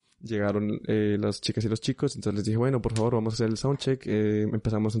llegaron las chicas y los chicos, entonces les dije, bueno, por favor, vamos a hacer el soundcheck.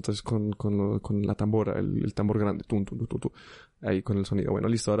 Empezamos entonces con la tambora, el tambor grande, tum, tum, tum, tum, tum, ahí con el sonido. Bueno,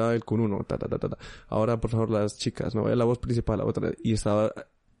 listo, ahora el con uno, ta, ta, ta, ta, ta. Ahora, por favor, las chicas, no, la voz principal, la otra, y estaba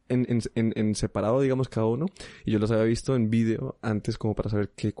en separado, digamos, cada uno, y yo los había visto en vídeo antes como para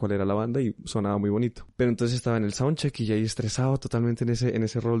saber cuál era la banda y sonaba muy bonito. Pero entonces estaba en el soundcheck y ya ahí estresado totalmente en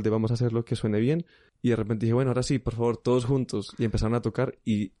ese rol de vamos a hacerlo que suene bien, y de repente dije, bueno, ahora sí, por favor, todos juntos, y empezaron a tocar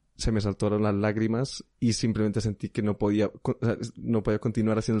y se me saltaron las lágrimas y simplemente sentí que no podía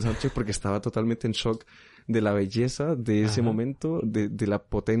continuar haciendo el soundcheck porque estaba totalmente en shock de la belleza de ese momento, de la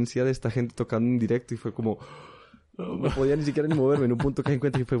potencia de esta gente tocando en directo, y fue como... No podía ni siquiera ni moverme en un punto que en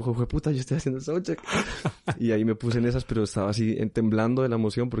cuenta y fue puta, yo estoy haciendo el soundcheck. Y ahí me puse en esas, pero estaba así temblando de la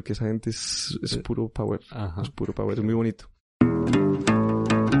emoción porque esa gente es puro power. Ajá. Es puro power, es muy bonito.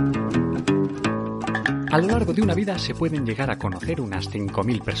 A lo largo de una vida se pueden llegar a conocer unas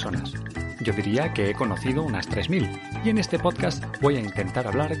 5.000 personas. Yo diría que he conocido unas 3.000 y en este podcast voy a intentar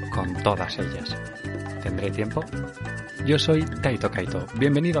hablar con todas ellas. ¿Tendré tiempo? Yo soy Taito Kaito.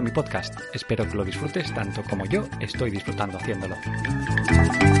 Bienvenido a mi podcast. Espero que lo disfrutes tanto como yo estoy disfrutando haciéndolo.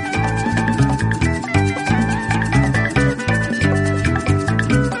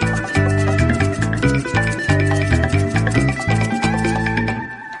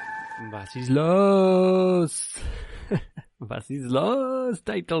 Vasislos,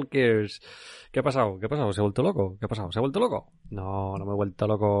 Taitalkers. ¿Qué ha pasado? ¿Qué ha pasado? ¿Se ha vuelto loco? ¿Qué ha pasado? ¿Se ha vuelto loco? No me he vuelto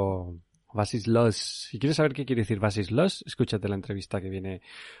loco. Vasislos. Si quieres saber qué quiere decir Vasislos, escúchate la entrevista que viene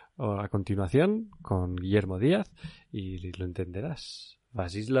a continuación con Guillermo Díaz y lo entenderás.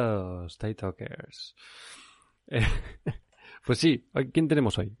 Vasislos, Taitalkers. Pues sí, ¿quién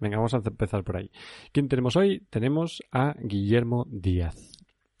tenemos hoy? Venga, vamos a empezar por ahí. ¿Quién tenemos hoy? Tenemos a Guillermo Díaz.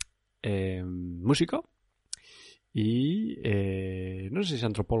 Músico y no sé si es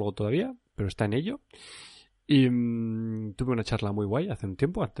antropólogo todavía, pero está en ello. Y tuve una charla muy guay hace un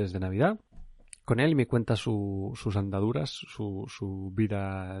tiempo, antes de Navidad, con él, y me cuenta sus andaduras, su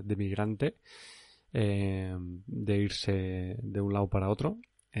vida de migrante, de irse de un lado para otro.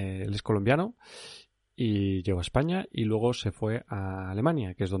 Él es colombiano y llegó a España y luego se fue a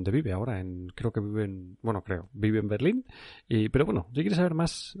Alemania, que es donde vive ahora. Vive en Berlín. Pero bueno, si quieres saber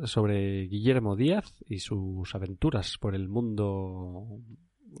más sobre Guillermo Díaz y sus aventuras por el mundo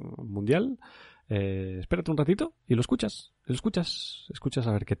mundial, espérate un ratito y lo escuchas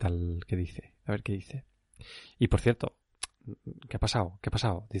a ver qué dice. Y por cierto, ¿qué ha pasado?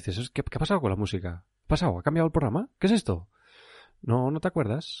 Dices, ¿qué ha pasado con la música? ¿Qué ha pasado? ¿Ha cambiado el programa? ¿Qué es esto? ¿No te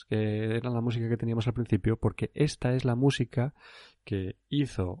acuerdas que era la música que teníamos al principio? Porque esta es la música que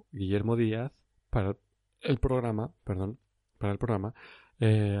hizo Guillermo Díaz para el programa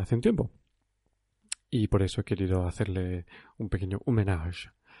hace un tiempo. Y por eso he querido hacerle un pequeño homenaje,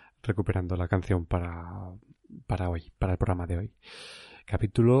 recuperando la canción para hoy, para el programa de hoy.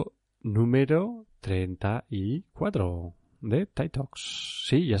 Capítulo número 34 de TaiTalks.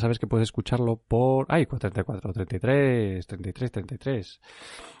 Sí, ya sabes que puedes escucharlo por... 33.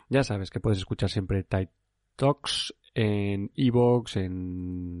 Ya sabes que puedes escuchar siempre TaiTalks en iVoox,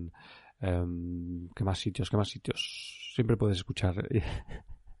 en... ¿Qué más sitios? Siempre puedes escuchar...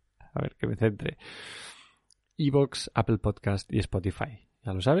 A ver, que me centre. iVoox, Apple Podcast y Spotify.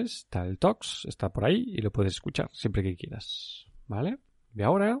 Ya lo sabes, TaiTalks está por ahí y lo puedes escuchar siempre que quieras. ¿Vale? Y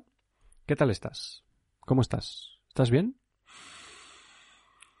ahora, ¿qué tal estás? ¿Cómo estás? ¿Estás bien?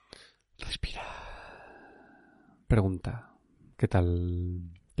 Respira. Pregunta. ¿Qué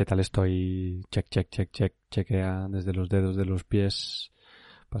tal estoy? Check. Chequea desde los dedos de los pies,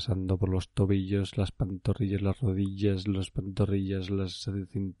 pasando por los tobillos, las pantorrillas, las rodillas, las pantorrillas, la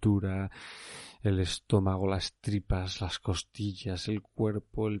cintura, el estómago, las tripas, las costillas, el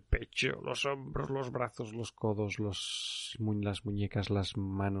cuerpo, el pecho, los hombros, los brazos, los codos, las muñecas, las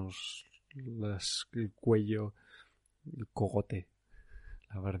manos, el cuello, el cogote,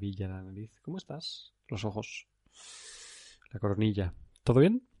 la barbilla, la nariz. ¿Cómo estás? Los ojos, la coronilla. ¿Todo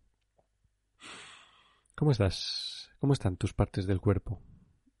bien? ¿Cómo estás? ¿Cómo están tus partes del cuerpo?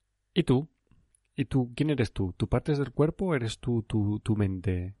 ¿Y tú? ¿Quién eres tú? ¿Tu partes del cuerpo o eres tú, tu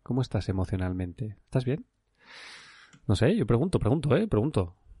mente? ¿Cómo estás emocionalmente? ¿Estás bien? No sé, yo pregunto.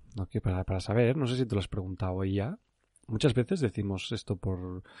 No, que para saber, no sé si te lo has preguntado ya. Muchas veces decimos esto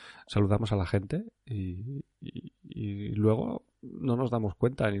saludamos a la gente y luego no nos damos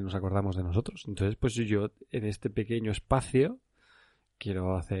cuenta ni nos acordamos de nosotros. Entonces, pues yo en este pequeño espacio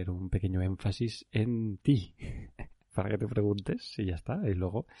quiero hacer un pequeño énfasis en ti. Para que te preguntes y ya está. Y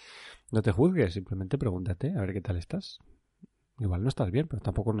luego no te juzgues, simplemente pregúntate a ver qué tal estás. Igual no estás bien, pero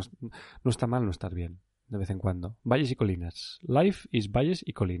tampoco no está mal no estar bien. de vez en cuando. Valles y colinas. Life is valles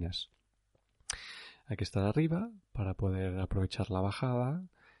y colinas. Hay que estar arriba para poder aprovechar la bajada.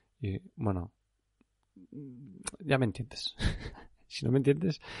 Y bueno, ya me entiendes. Si no me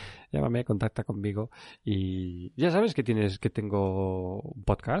entiendes, llámame, contacta conmigo. Y ya sabes que tengo un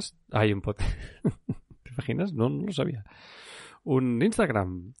podcast. Hay un podcast. ¿Te imaginas? No lo sabía. Un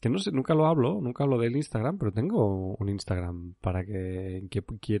Instagram, que no sé, nunca hablo del Instagram, pero tengo un Instagram para que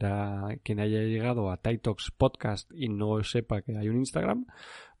quien haya llegado a Tai Talks Podcast y no sepa que hay un Instagram,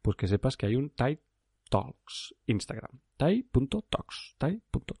 pues que sepas que hay un Tai Talks Instagram. Tai.talks.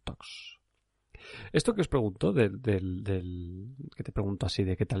 Esto que os pregunto, que te pregunto así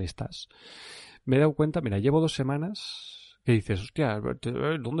de qué tal estás, me he dado cuenta, mira, llevo 2 semanas que dices, hostia,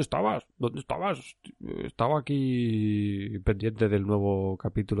 ¿dónde estabas? Estaba aquí pendiente del nuevo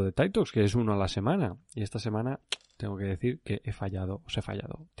capítulo de Titox, que es 1 a la semana. Y esta semana tengo que decir que te he fallado.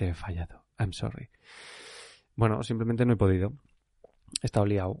 I'm sorry. Bueno, simplemente no he podido. He estado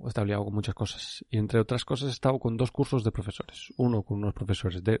liado con muchas cosas. Y entre otras cosas he estado con 2 cursos de profesores. Uno con unos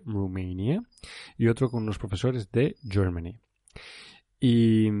profesores de Rumania y otro con unos profesores de Germany.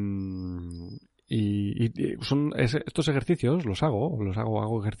 Y son estos ejercicios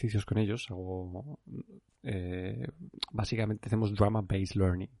hago ejercicios con ellos, básicamente hacemos drama-based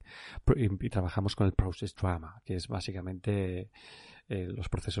learning y trabajamos con el process drama, que es básicamente los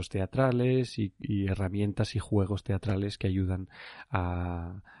procesos teatrales y herramientas y juegos teatrales que ayudan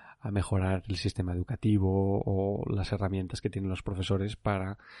a mejorar el sistema educativo o las herramientas que tienen los profesores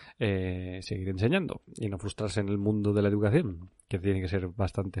para seguir enseñando y no frustrarse en el mundo de la educación, que tiene que ser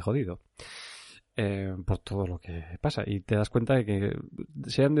bastante jodido por todo lo que pasa. Y te das cuenta de que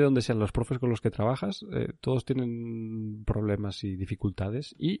sean de donde sean los profes con los que trabajas, todos tienen problemas y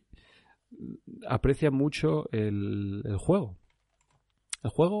dificultades y aprecian mucho el juego. El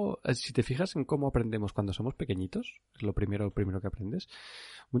juego, si te fijas en cómo aprendemos cuando somos pequeñitos, es lo primero que aprendes.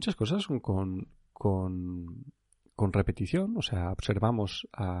 Muchas cosas son con repetición, o sea, observamos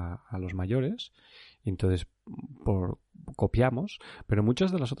a los mayores y entonces copiamos, pero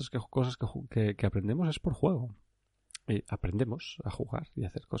muchas de las otras cosas que aprendemos es por juego. Y aprendemos a jugar y a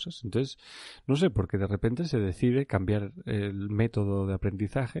hacer cosas. Entonces, no sé, porque de repente se decide cambiar el método de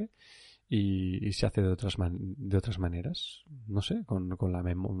aprendizaje y se hace de otras maneras, no sé, con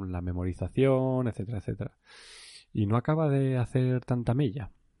la memorización, etcétera, etcétera. Y no acaba de hacer tanta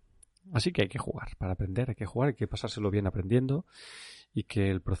mella. Así que hay que jugar, para aprender hay que jugar, hay que pasárselo bien aprendiendo y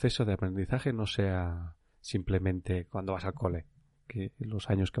que el proceso de aprendizaje no sea simplemente cuando vas al cole, que los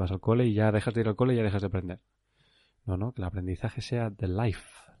años que vas al cole y ya dejas de ir al cole y ya dejas de aprender. No, que el aprendizaje sea de life.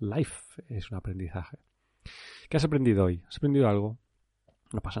 Life es un aprendizaje. ¿Qué has aprendido hoy? ¿Has aprendido algo?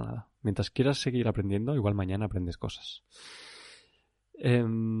 No pasa nada. Mientras quieras seguir aprendiendo, igual mañana aprendes cosas.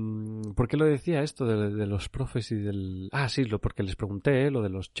 ¿Por qué lo decía esto de los profes y del...? Ah, sí, porque les pregunté lo de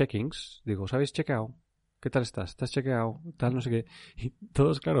los checkings. Digo, ¿os habéis chequeado? ¿Qué tal estás? ¿Estás chequeado? Tal, no sé qué. Y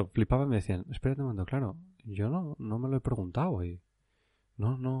todos, claro, flipaban y me decían, espérate un momento, claro, yo no me lo he preguntado y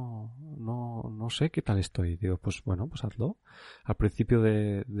no sé qué tal estoy. Digo, pues bueno, pues hazlo. Al principio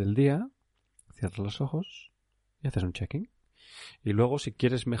del día, cierras los ojos y haces un checking. Y luego, si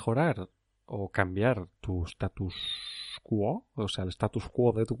quieres mejorar o cambiar tu status quo, o sea, el status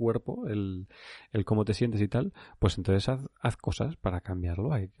quo de tu cuerpo, el cómo te sientes y tal, pues entonces haz cosas para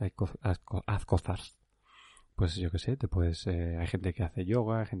cambiarlo. Haz cosas. Pues yo qué sé, hay gente que hace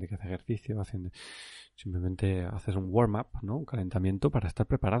yoga, hay gente que hace ejercicio, simplemente haces un warm-up, ¿no? Un calentamiento para estar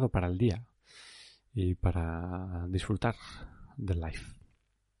preparado para el día y para disfrutar del life.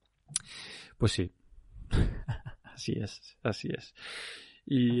 Pues sí. Así es.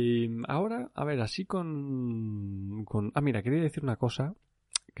 Y ahora, a ver, así mira, quería decir una cosa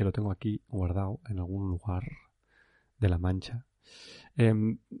que lo tengo aquí guardado en algún lugar de la mancha.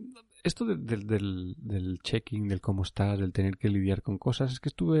 Esto del checking, del cómo estás, del tener que lidiar con cosas, es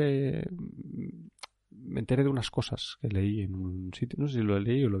que me enteré de unas cosas que leí en un sitio, no sé si lo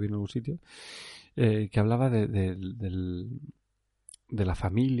leí o lo vi en algún sitio, que hablaba de la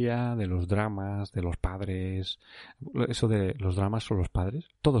familia, de los dramas, de los padres. Eso de los dramas son los padres.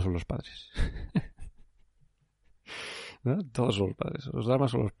 Todos son los padres. ¿No? Todos son los padres. Los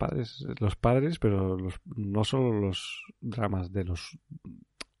dramas son los padres, pero no solo los dramas de los...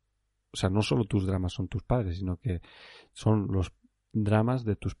 O sea, no solo tus dramas son tus padres, sino que son los dramas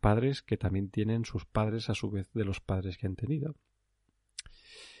de tus padres que también tienen sus padres a su vez de los padres que han tenido.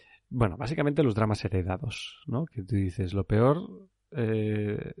 Bueno, básicamente los dramas heredados, ¿no? Que tú dices, lo peor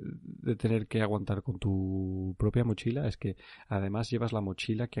de tener que aguantar con tu propia mochila es que además llevas la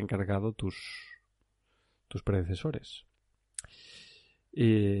mochila que han cargado tus predecesores.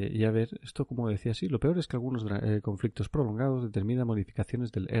 Y a ver, esto como decía así, lo peor es que algunos conflictos prolongados determinan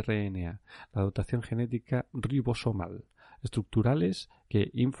modificaciones del RNA, la dotación genética ribosomal, estructurales que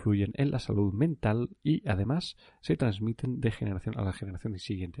influyen en la salud mental y además se transmiten de generación a la generación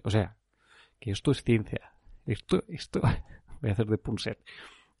siguiente. O sea, que esto es ciencia. Esto, voy a hacer de Punset.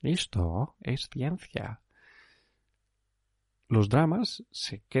 Esto es ciencia. Los dramas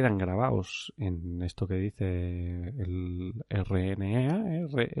se quedan grabados en esto que dice el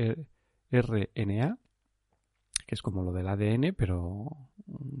RNA, que es como lo del ADN, pero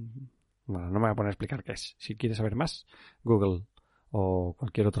bueno, no me voy a poner a explicar qué es. Si quieres saber más, Google o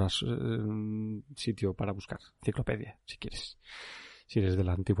cualquier otro sitio para buscar, enciclopedia, si quieres, si eres de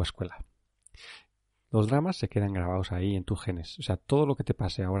la antigua escuela. Los dramas se quedan grabados ahí en tus genes. O sea, todo lo que te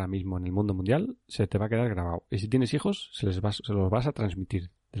pase ahora mismo en el mundo mundial se te va a quedar grabado. Y si tienes hijos, se los vas a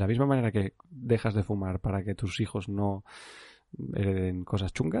transmitir. De la misma manera que dejas de fumar para que tus hijos no hereden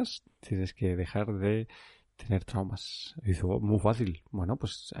cosas chungas, tienes que dejar de tener traumas. Y dice, muy fácil. Bueno,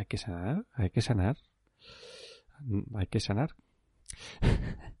 pues hay que sanar.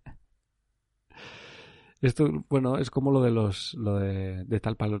 Esto, bueno, es como lo de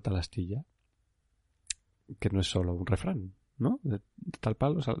tal palo, tal astilla. Que no es solo un refrán, ¿no? De tal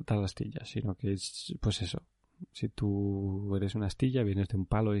palo, tal astilla, sino que es, pues eso. Si tú eres una astilla, vienes de un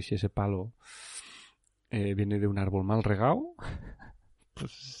palo, y si ese palo viene de un árbol mal regado,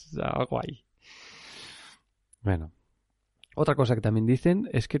 pues algo hay. Bueno. Otra cosa que también dicen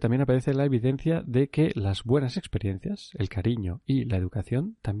es que también aparece la evidencia de que las buenas experiencias, el cariño y la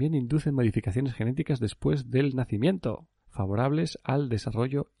educación también inducen modificaciones genéticas después del nacimiento, favorables al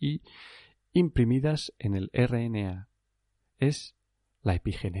desarrollo y imprimidas en el RNA. Es la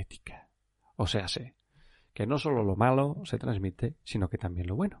epigenética. O sea, que no solo lo malo se transmite, sino que también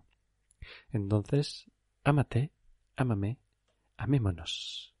lo bueno. Entonces, ámate, ámame,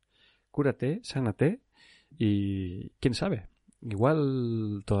 amémonos. Cúrate, sánate y quién sabe,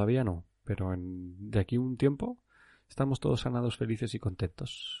 igual todavía no, pero de aquí a un tiempo estamos todos sanados, felices y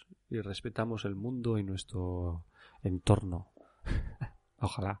contentos y respetamos el mundo y nuestro entorno.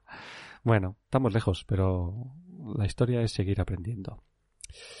 Ojalá. Bueno, estamos lejos, pero la historia es seguir aprendiendo.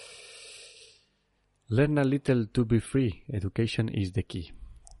 Learn a little to be free. Education is the key.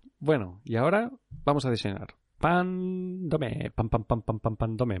 Bueno, y ahora vamos a desayunar. Pan Domé, pan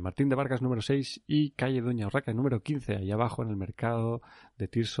Domé. Martín de Vargas número 6 y calle Doña Urraca número 15, ahí abajo en el mercado de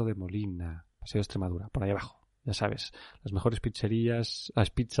Tirso de Molina, Paseo de Extremadura, por ahí abajo. Ya sabes, las mejores pizzerías,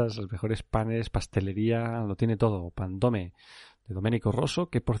 las pizzas, los mejores panes, pastelería, lo tiene todo. Pan Domé, de Domenico Rosso,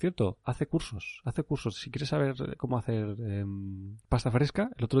 que por cierto, hace cursos. Si quieres saber cómo hacer pasta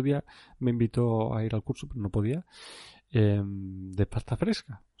fresca, el otro día me invitó a ir al curso, pero no podía, de pasta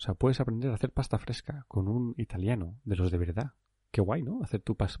fresca. O sea, puedes aprender a hacer pasta fresca con un italiano, de los de verdad. Qué guay, ¿no? Hacer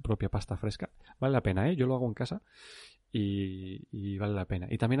tu propia pasta fresca. Vale la pena, ¿eh? Yo lo hago en casa y vale la pena.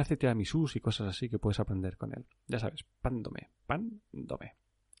 Y también hace tiramisús y cosas así que puedes aprender con él. Ya sabes, pan Domé.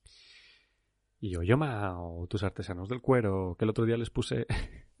 Y Oyoma, o tus artesanos del cuero, que el otro día les puse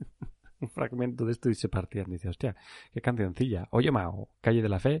un fragmento de esto y se partían. Dice, hostia, qué cancioncilla. Oyoma, calle de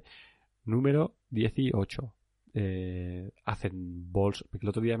la Fe, número 18. Hacen bols. El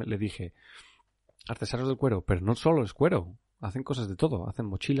otro día le dije, artesanos del cuero, pero no solo es cuero. Hacen cosas de todo. Hacen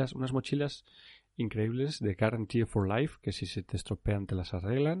mochilas, unas mochilas increíbles de Guarantee for Life, que si se te estropean te las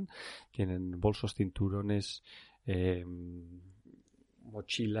arreglan. Tienen bolsos, cinturones,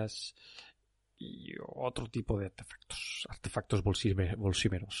 mochilas y otro tipo de artefactos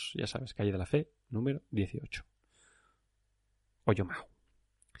bolsímeros. Ya sabes, calle de la Fe, número 18. Oyomao.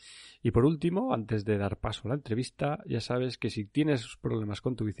 Y por último, antes de dar paso a la entrevista, ya sabes que si tienes problemas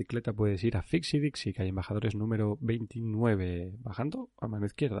con tu bicicleta puedes ir a Fixie Dixie, calle Embajadores número 29, bajando a mano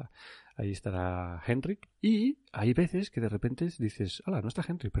izquierda. Ahí estará Henrik. Y hay veces que de repente dices, hola, no está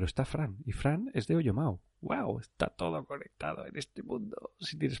Henrik, pero está Fran. Y Fran es de Oyomao. ¡Wow! Está todo conectado en este mundo.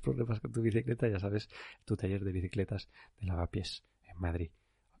 Si tienes problemas con tu bicicleta, ya sabes, tu taller de bicicletas de Lavapiés en Madrid.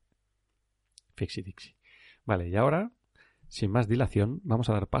 Fixie Dixie. Vale, y ahora, sin más dilación, vamos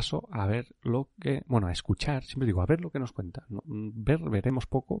a dar paso a ver a escuchar, siempre digo, a ver lo que nos cuenta. No, veremos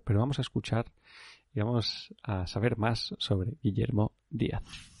poco, pero vamos a escuchar y vamos a saber más sobre Guillermo Díaz.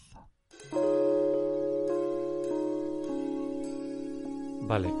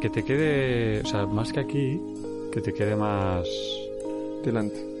 Vale, que te quede, o sea, más que aquí, que te quede más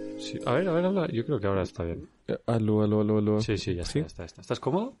delante. Sí. A ver, habla. Yo creo que ahora está bien. Aló. Sí, ya está. ¿Estás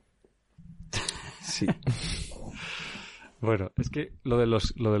cómodo? Sí. Bueno, es que lo de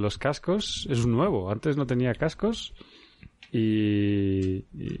los cascos es nuevo. Antes no tenía cascos y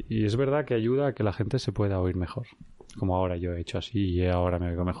es verdad que ayuda a que la gente se pueda oír mejor. Como ahora yo he hecho así y ahora me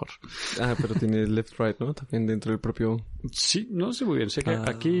veo mejor. Ah, pero tiene left, right, ¿no? También dentro del propio... Sí, no sé muy bien. Sé que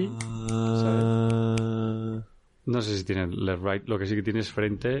aquí, ¿sabes? No sé si tiene left, right. Lo que sí que tiene es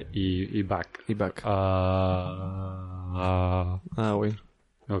frente y back. Y back. Güey.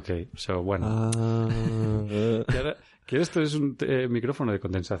 Ok, so bueno. Ah. Y ahora, que esto es un micrófono de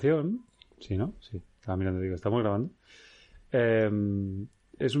condensación. Sí, ¿no? Sí. Estaba mirando, digo, estamos grabando.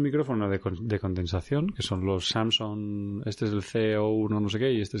 Es un micrófono de condensación, que son los Samsung. Este es el CO1 no sé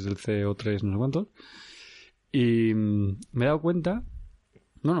qué y este es el CO3 no sé cuánto. Y me he dado cuenta,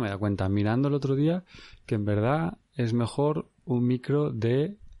 no me he dado cuenta, mirando el otro día, que en verdad es mejor un micro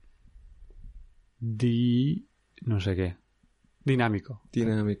de no sé qué. Dinámico,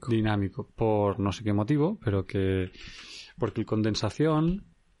 por no sé qué motivo, pero que porque el condensación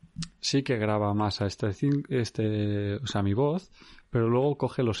sí que graba más a o sea, mi voz, pero luego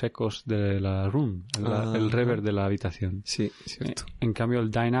coge los ecos de la room, el reverb de la habitación. Sí, cierto. En cambio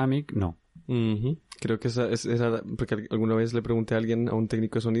el dynamic no. Uh-huh. Creo que esa porque alguna vez le pregunté a alguien, a un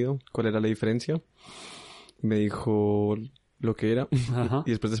técnico de sonido, cuál era la diferencia. Me dijo lo que era. Ajá. Y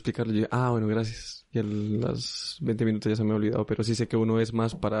después de explicarlo, yo dije, bueno, gracias. Y a las 20 minutos ya se me ha olvidado, pero sí sé que uno es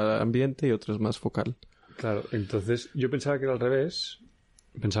más para ambiente y otro es más focal. Claro, entonces yo pensaba que era al revés.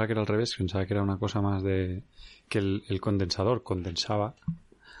 Pensaba que era una cosa más de que el condensador condensaba.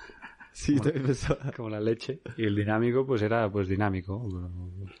 Sí, también pensaba. Como la leche. Y el dinámico, pues era pues dinámico.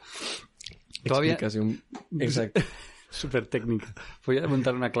 Todavía. Explicación. Exacto. Súper técnica. Voy a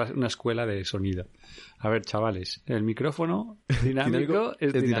montar una escuela de sonido. A ver, chavales, el micrófono dinámico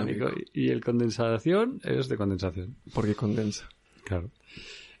es dinámico. Y el condensación es de condensación. Porque condensa. Claro.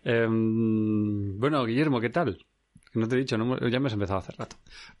 Bueno, Guillermo, ¿qué tal? No te he dicho, ya me has empezado hace rato.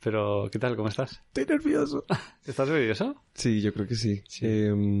 Pero, ¿qué tal? ¿Cómo estás? Estoy nervioso. ¿Estás nervioso? Sí, yo creo que sí.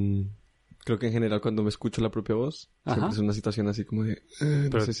 Creo que en general cuando me escucho la propia voz, siempre es una situación así como de...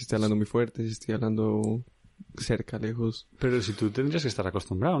 no sé si estoy hablando muy fuerte, si estoy hablando cerca, lejos. Pero si tú tendrías que estar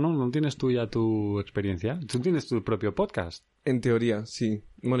acostumbrado, ¿no? ¿No tienes tú ya tu experiencia? ¿Tú tienes tu propio podcast? En teoría, sí.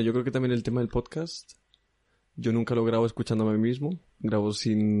 Bueno, yo creo que también el tema del podcast, yo nunca lo grabo escuchándome a mí mismo. Grabo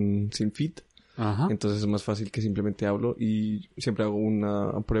sin feed. Ajá. Entonces es más fácil que simplemente hablo y siempre hago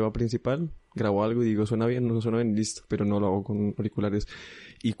una prueba principal, grabo algo y digo suena bien, no suena bien, listo, pero no lo hago con auriculares.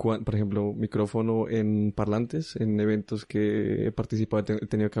 Y por ejemplo, micrófono en parlantes, en eventos que he participado, he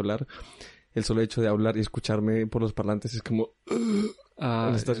tenido que hablar, el solo hecho de hablar y escucharme por los parlantes es como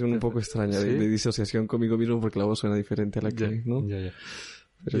una situación un poco extraña, ¿sí? de disociación conmigo mismo porque la voz suena diferente a la que, ¿no? Ya.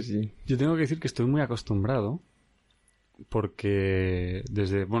 Pero sí. Yo tengo que decir que estoy muy acostumbrado porque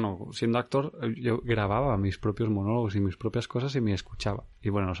siendo actor yo grababa mis propios monólogos y mis propias cosas y me escuchaba. Y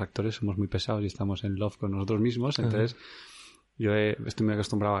bueno, los actores somos muy pesados y estamos en love con nosotros mismos, entonces yo estoy muy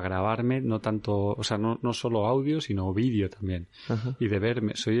acostumbrado a grabarme, no tanto, o sea, no solo audio, sino vídeo también. Ajá. Y de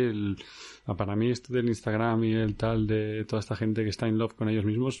verme, para mí esto del Instagram y el tal de toda esta gente que está en love con ellos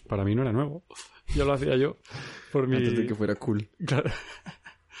mismos, para mí no era nuevo. Yo lo hacía yo antes de que fuera cool. Claro.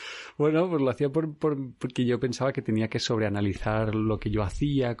 Bueno, pues lo hacía porque yo pensaba que tenía que sobreanalizar lo que yo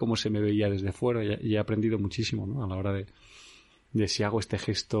hacía, cómo se me veía desde fuera, y he aprendido muchísimo, ¿no? A la hora de si hago este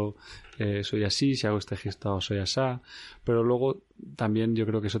gesto soy así, si hago este gesto soy asá, pero luego también yo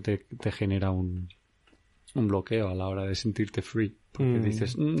creo que eso te genera un bloqueo a la hora de sentirte free, porque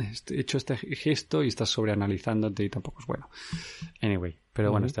dices, he hecho este gesto y estás sobreanalizándote y tampoco es bueno. Anyway,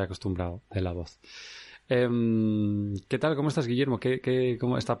 pero bueno, estoy acostumbrado de la voz. ¿Qué tal? ¿Cómo estás, Guillermo?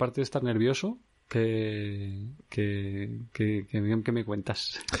 ¿Cómo esta parte de estar nervioso? ¿Qué me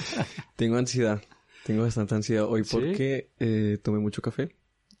cuentas? Tengo ansiedad. Tengo bastante ansiedad hoy porque tomé mucho café.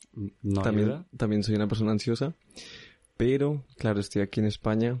 No ayuda. También soy una persona ansiosa. Pero, claro, estoy aquí en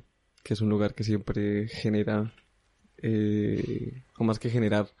España, que es un lugar que siempre genera, o más que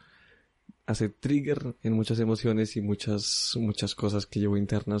generar, hace trigger en muchas emociones y muchas cosas que llevo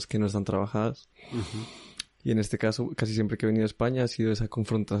internas que no están trabajadas. Uh-huh. Y en este caso, casi siempre que he venido a España ha sido esa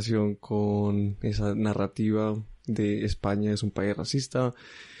confrontación con esa narrativa de España es un país racista.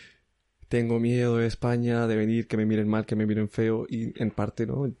 Tengo miedo de España, de venir, que me miren mal, que me miren feo. Y en parte,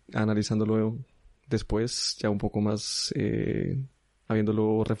 ¿no? Analizándolo después, ya un poco más,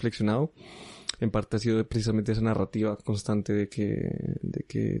 habiéndolo reflexionado, en parte ha sido precisamente esa narrativa constante de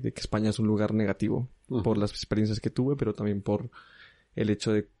que España es un lugar negativo por las experiencias que tuve, pero también por el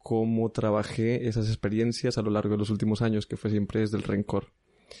hecho de cómo trabajé esas experiencias a lo largo de los últimos años, que fue siempre desde el rencor.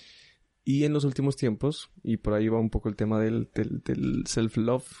 Y en los últimos tiempos, y por ahí va un poco el tema del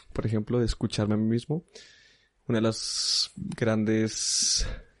self-love, por ejemplo, de escucharme a mí mismo, una de las grandes,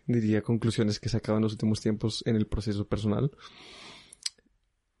 diría, conclusiones que he sacado en los últimos tiempos en el proceso personal,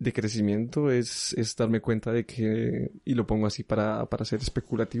 de crecimiento es darme cuenta de que, y lo pongo así para ser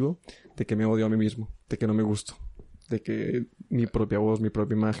especulativo, de que me odio a mí mismo, de que no me gusto, de que mi propia voz, mi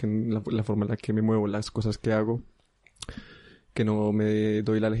propia imagen, la forma en la que me muevo, las cosas que hago, que no me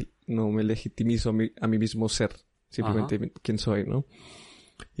doy no me legitimizo a mí mismo ser, simplemente quién soy, ¿no?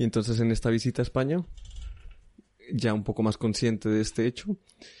 Y entonces en esta visita a España, ya un poco más consciente de este hecho,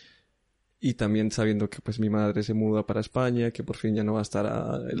 y también sabiendo que pues mi madre se muda para España, que por fin ya no va a estar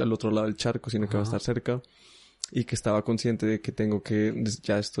al otro lado del charco, sino que va a estar cerca, y que estaba consciente de que tengo que,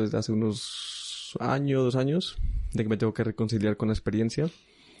 ya esto desde hace unos años, 2 años, de que me tengo que reconciliar con la experiencia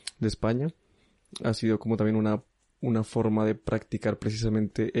de España. Ha sido como también una forma de practicar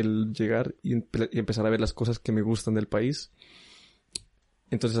precisamente el llegar y empezar a ver las cosas que me gustan del país.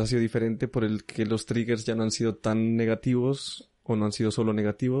 Entonces ha sido diferente por el que los triggers ya no han sido tan negativos, o no han sido solo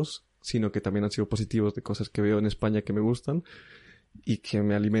negativos, sino que también han sido positivos, de cosas que veo en España que me gustan y que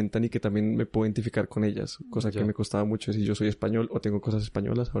me alimentan y que también me puedo identificar con ellas. Cosa que me costaba mucho decir yo soy español o tengo cosas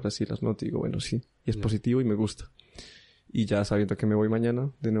españolas, ahora sí las noto y digo, bueno, sí, y es positivo y me gusta. Y ya sabiendo que me voy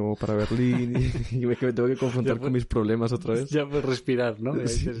mañana de nuevo para Berlín y que me tengo que confrontar con mis problemas otra vez. Ya puedes respirar, ¿no?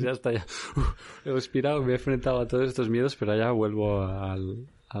 Sí. Ya está, ya. He respirado, me he enfrentado a todos estos miedos, pero ya vuelvo a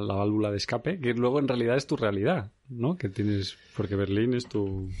la válvula de escape, que luego en realidad es tu realidad, ¿no? Que tienes, porque Berlín es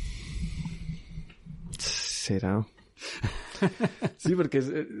tu... ¿Será? Sí, porque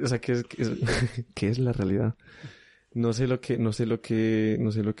 ¿qué es la realidad? No sé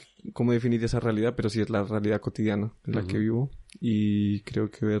cómo definir esa realidad, pero sí es la realidad cotidiana en la que vivo. Y creo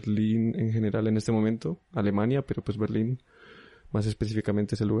que Berlín en general en este momento, Alemania, pero pues Berlín más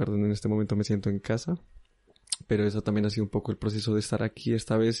específicamente es el lugar donde en este momento me siento en casa. Pero eso también ha sido un poco el proceso de estar aquí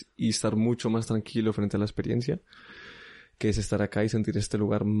esta vez y estar mucho más tranquilo frente a la experiencia, que es estar acá y sentir este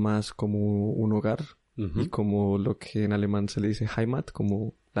lugar más como un hogar y como lo que en alemán se le dice Heimat,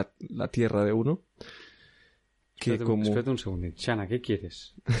 como la tierra de uno. Espérate un segundo. Shana, ¿qué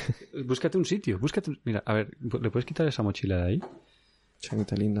quieres? Búscate un sitio. Mira, a ver, ¿le puedes quitar esa mochila de ahí?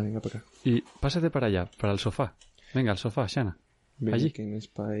 Chanita linda, venga para acá. Y pásate para allá, para el sofá. Venga, al sofá, Shana. Allí. Que no es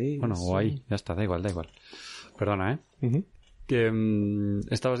para eso. Bueno, o ahí. Ya está, da igual. Perdona, ¿eh? Que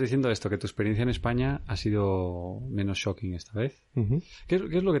estabas diciendo esto, que tu experiencia en España ha sido menos shocking esta vez. ¿Qué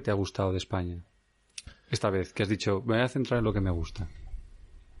es lo que te ha gustado de España? Esta vez, que has dicho, me voy a centrar en lo que me gusta.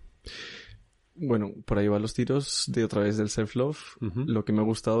 Bueno, por ahí van los tiros de otra vez del self-love. Lo que me ha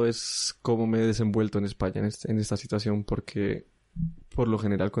gustado es cómo me he desenvuelto en España en esta situación, porque por lo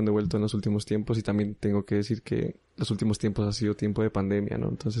general cuando he vuelto en los últimos tiempos, y también tengo que decir que los últimos tiempos ha sido tiempo de pandemia, ¿no?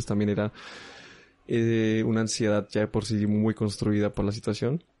 Entonces también era una ansiedad ya de por sí muy construida por la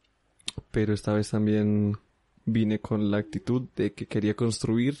situación, pero esta vez también vine con la actitud de que quería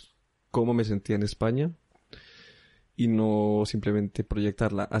construir cómo me sentía en España y no simplemente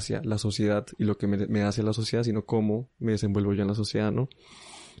proyectarla hacia la sociedad y lo que me hace la sociedad, sino cómo me desenvuelvo yo en la sociedad, ¿no?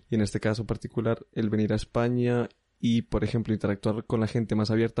 Y en este caso particular, el venir a España y, por ejemplo, interactuar con la gente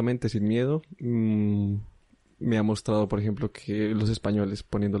más abiertamente, sin miedo, me ha mostrado, por ejemplo, que los españoles,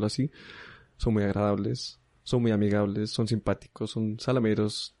 poniéndolo así, son muy agradables, son muy amigables, son simpáticos, son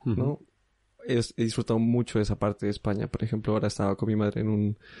salameros, ¿no? He disfrutado mucho de esa parte de España. Por ejemplo, ahora estaba con mi madre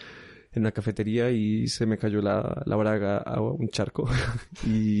en una cafetería y se me cayó la braga a un charco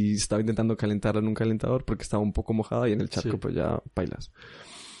y estaba intentando calentarla en un calentador porque estaba un poco mojada y en el charco pues ya bailas.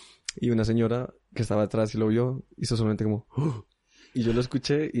 Y una señora que estaba atrás y lo vio, hizo solamente como... ¡Oh! Y yo lo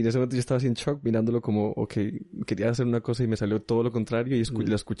escuché y en ese momento yo estaba así en shock mirándolo como, ok, quería hacer una cosa y me salió todo lo contrario y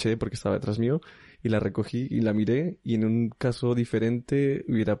la escuché porque estaba detrás mío y la recogí y la miré y en un caso diferente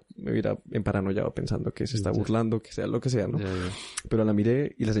me hubiera emparanoiado pensando que se está burlando, que sea lo que sea, ¿no? Pero la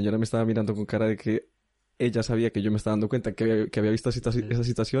miré y la señora me estaba mirando con cara de que ella sabía que yo me estaba dando cuenta que había visto esa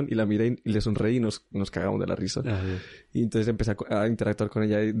situación y la miré y le sonreí y nos cagamos de la risa. Y entonces empecé a interactuar con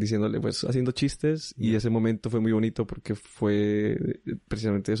ella diciéndole, pues, haciendo chistes y ese momento fue muy bonito porque fue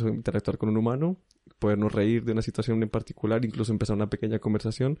precisamente eso, interactuar con un humano, podernos reír de una situación en particular, incluso empezar una pequeña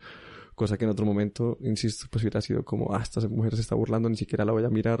conversación, cosa que en otro momento, insisto, pues hubiera sido como, esta mujer se está burlando, ni siquiera la voy a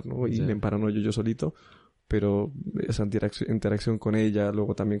mirar, ¿no? Y me emparanoio yo solito. Pero esa interacción con ella,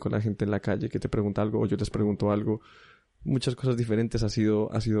 luego también con la gente en la calle que te pregunta algo o yo les pregunto algo, muchas cosas diferentes, ha sido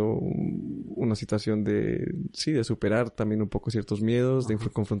una situación de superar también un poco ciertos miedos, de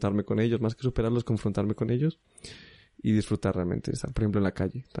confrontarme con ellos, más que superarlos, confrontarme con ellos y disfrutar realmente, por ejemplo en la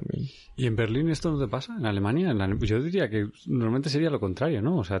calle también. ¿Y en Berlín esto no te pasa? ¿En Alemania? Yo diría que normalmente sería lo contrario,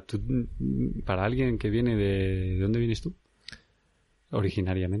 ¿no? O sea, tú, para alguien que viene ¿de dónde vienes tú?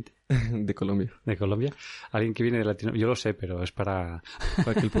 Originariamente. De Colombia. De Colombia. Alguien que viene de Latinoamérica. Yo lo sé, pero es para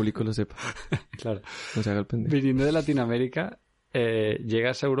que el público lo sepa. Claro. No se haga el pendejo. Viniendo de Latinoamérica,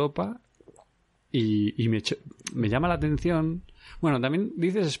 llegas a Europa y me llama la atención. Bueno, también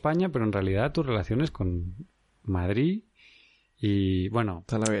dices España, pero en realidad tus relaciones con Madrid y, bueno,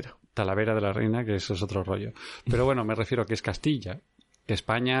 Talavera de la Reina, que eso es otro rollo. Pero bueno, me refiero a que es Castilla. Que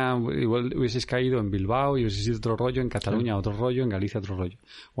España, igual hubieses caído en Bilbao y hubiese sido otro rollo, en Cataluña otro rollo, en Galicia otro rollo,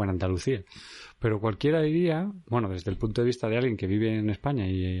 o en Andalucía. Pero cualquiera diría, bueno, desde el punto de vista de alguien que vive en España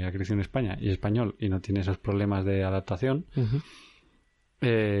y ha crecido en España y es español y no tiene esos problemas de adaptación,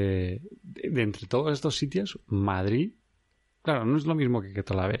 de entre todos estos sitios, Madrid, claro, no es lo mismo que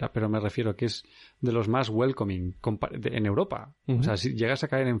Talavera, pero me refiero a que es de los más welcoming en Europa. O sea, si llegas a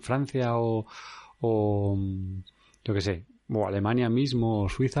caer en Francia o yo qué sé, o Alemania mismo, o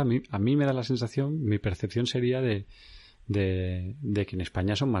Suiza, a mí me da la sensación, mi percepción sería de que en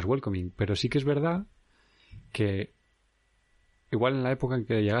España son más welcoming. Pero sí que es verdad que igual en la época en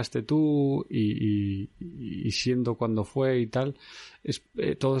que llegaste tú y siendo cuando fue y tal,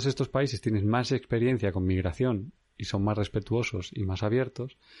 todos estos países tienen más experiencia con migración y son más respetuosos y más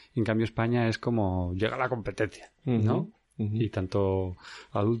abiertos. En cambio España es como llega la competencia, ¿no? Y tanto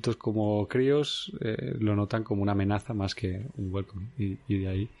adultos como críos lo notan como una amenaza más que un welcome. Y de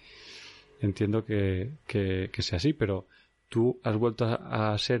ahí entiendo que sea así, pero tú has vuelto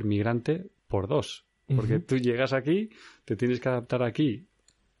a ser migrante por dos. Porque tú llegas aquí, te tienes que adaptar aquí.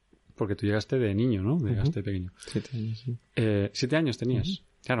 Porque tú llegaste de niño, ¿no? Llegaste pequeño. 7 años, sí. 7 años tenías.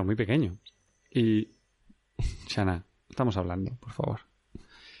 Claro, muy pequeño. Y, Shana, estamos hablando, por favor.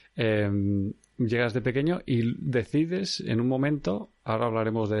 Llegas de pequeño y decides en un momento, ahora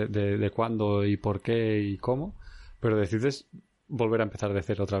hablaremos de cuándo y por qué y cómo, pero decides volver a empezar de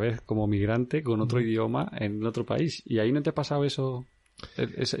cero otra vez como migrante con otro idioma en otro país. ¿Y ahí no te ha pasado eso,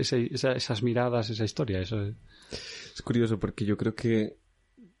 esas miradas, esa historia? Eso es curioso porque yo creo que,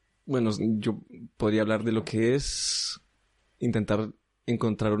 bueno, yo podría hablar de lo que es intentar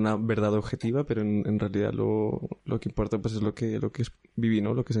encontrar una verdad objetiva, pero en realidad lo que importa pues es lo que viví,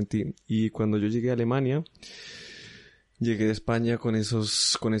 ¿no? Lo que sentí. Y cuando yo llegué a Alemania, llegué de España con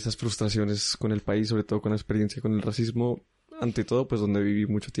esas frustraciones con el país, sobre todo con la experiencia con el racismo, ante todo pues donde viví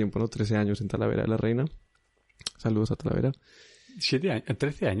mucho tiempo, ¿no? 13 años en Talavera de la Reina. Saludos a Talavera. 7 años,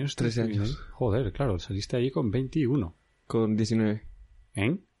 13 años. 13 años. Joder, claro, saliste ahí con 21. Con 19.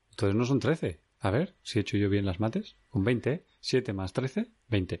 Entonces no son 13. A ver, si he hecho yo bien las mates. Con 20, 7 más 13,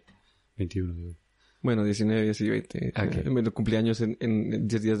 20. 21, digo. Bueno, 19 y 20. Okay. Cumpleaños en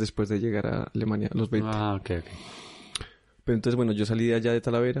 10 días después de llegar a Alemania, a los 20. Ah, ok. Pero entonces, bueno, yo salí de allá de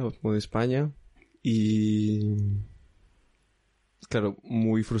Talavera, o de España, y... Claro,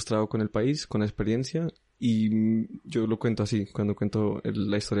 muy frustrado con el país, con la experiencia, y yo lo cuento así, cuando cuento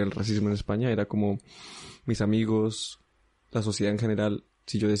la historia del racismo en España, era como mis amigos, la sociedad en general.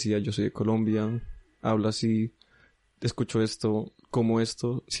 Si yo decía, yo soy de Colombia, hablo así, escucho esto, como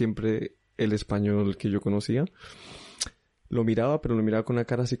esto, siempre el español que yo conocía, lo miraba, pero lo miraba con una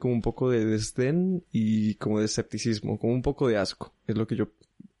cara así como un poco de desdén y como de escepticismo, como un poco de asco. Es lo que yo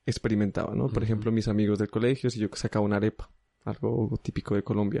experimentaba, ¿no? Por ejemplo, mis amigos del colegio, si yo sacaba una arepa, algo típico de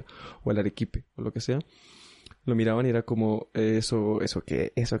Colombia, o el arequipe, o lo que sea, lo miraban y era como, ¿eso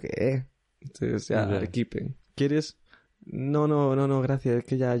qué? Entonces, arequipe, ¿quieres? No, gracias, es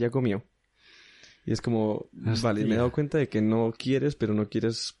que ya comió. Y es como, vale, me he dado cuenta de que no quieres, pero no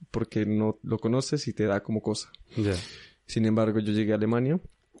quieres porque no lo conoces y te da como cosa. Sin embargo, yo llegué a Alemania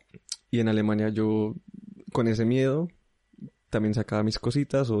y en Alemania yo, con ese miedo, también sacaba mis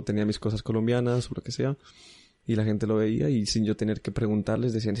cositas o tenía mis cosas colombianas o lo que sea, y la gente lo veía y sin yo tener que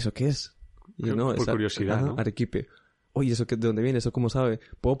preguntarles decían, ¿eso qué es? Y yo, no, por curiosidad, ¿no? Arequipe. Oye, ¿eso de dónde viene? ¿Eso cómo sabe?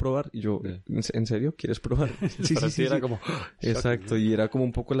 ¿Puedo probar? Y yo, ¿en serio? ¿Quieres probar? Sí. Era como... Exacto, y era como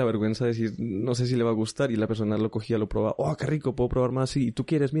un poco la vergüenza de decir, no sé si le va a gustar, y la persona lo cogía, lo probaba. ¡Oh, qué rico! ¿Puedo probar más? Sí, ¿tú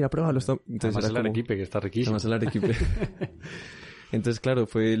quieres? Mira, pruébalo. Entonces además el arequipe, que está riquísimo. Además el arequipe. Entonces, claro,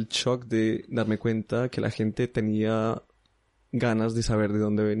 fue el shock de darme cuenta que la gente tenía ganas de saber de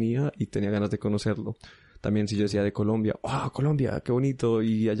dónde venía y tenía ganas de conocerlo. También si yo decía de Colombia, ¡oh, Colombia, qué bonito!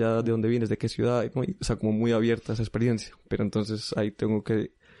 Y allá, ¿de dónde vienes? ¿De qué ciudad? O sea, como muy abierta esa experiencia. Pero entonces ahí tengo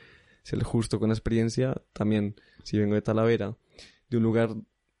que ser justo con la experiencia. También, si vengo de Talavera, de un lugar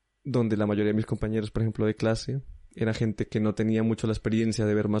donde la mayoría de mis compañeros, por ejemplo, de clase, era gente que no tenía mucho la experiencia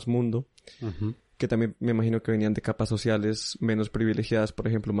de ver más mundo, que también me imagino que venían de capas sociales menos privilegiadas, por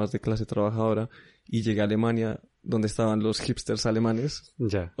ejemplo, más de clase trabajadora, y llegué a Alemania, donde estaban los hipsters alemanes.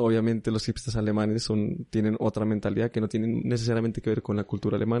 Obviamente los hipsters alemanes tienen otra mentalidad que no tienen necesariamente que ver con la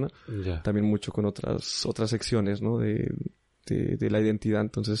cultura alemana, también mucho con otras secciones, ¿no? de la identidad.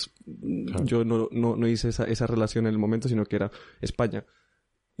 Entonces, yo no hice esa relación en el momento, sino que era España.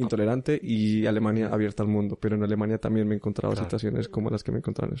 intolerante y Alemania abierta al mundo. Pero en Alemania también me he encontrado Claro. situaciones como las que me he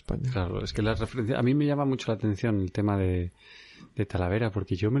encontrado en España. Claro, es que las referencias... A mí me llama mucho la atención el tema de Talavera,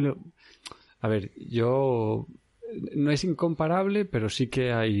 porque yo me lo... A ver, yo... No es incomparable, pero sí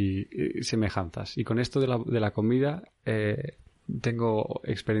que hay semejanzas. Y con esto de la comida, tengo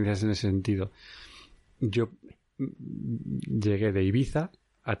experiencias en ese sentido. Yo llegué de Ibiza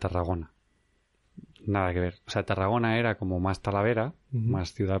a Tarragona. Nada que ver. O sea, Tarragona era como más Talavera,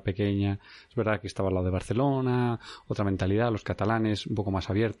 más ciudad pequeña. Es verdad que estaba al lado de Barcelona, otra mentalidad, los catalanes un poco más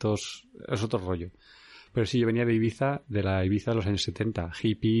abiertos, es otro rollo. Pero sí, yo venía de Ibiza, de la Ibiza de los años 70,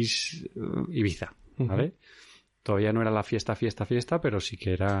 hippies, Ibiza, ¿vale? Todavía no era la fiesta, pero sí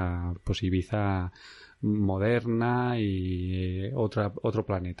que era pues Ibiza moderna y otro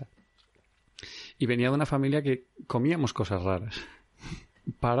planeta. Y venía de una familia que comíamos cosas raras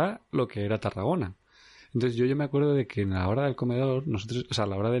para lo que era Tarragona. Entonces yo me acuerdo de que en la hora del comedor, nosotros, o sea, a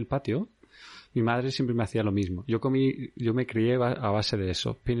la hora del patio, mi madre siempre me hacía lo mismo. Yo me crié a base de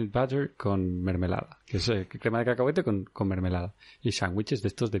eso, peanut butter con mermelada, que es crema de cacahuete con mermelada, y sándwiches de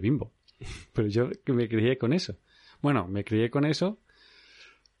estos de Bimbo. Pero yo me crié con eso. Bueno, me crié con eso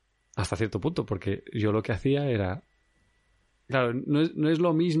hasta cierto punto, porque yo lo que hacía era... Claro, no es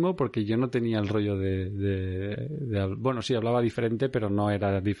lo mismo porque yo no tenía el rollo bueno, sí, hablaba diferente, pero no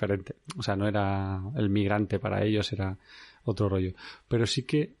era diferente. O sea, no era el migrante para ellos, era otro rollo. Pero sí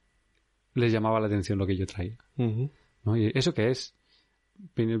que les llamaba la atención lo que yo traía. ¿No? ¿Y eso qué es?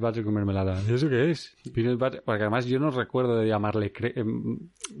 Peanut butter con mermelada. ¿Eso qué es? Peanut butter. Porque además yo no recuerdo de llamarle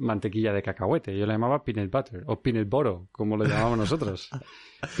mantequilla de cacahuete. Yo le llamaba peanut butter o peanut butter, como lo llamábamos nosotros.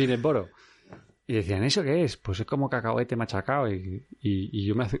 Peanut butter. Y decían, ¿eso qué es? Pues es como cacahuete machacado. Y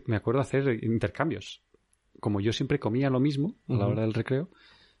yo me acuerdo hacer intercambios. Como yo siempre comía lo mismo a la hora del recreo,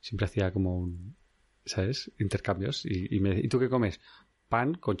 siempre hacía como, ¿sabes? Intercambios. ¿Y tú qué comes?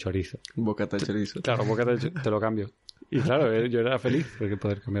 Pan con chorizo. Bocata de chorizo. Claro, bocata de chorizo. Te lo cambio. Y claro, yo era feliz de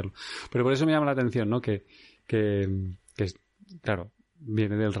poder cambiarlo. Pero por eso me llama la atención, ¿no? Que claro,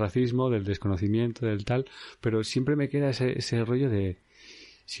 viene del racismo, del desconocimiento, del tal, pero siempre me queda ese rollo de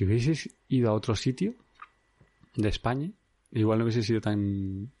si hubieses ido a otro sitio de España, igual no hubiese sido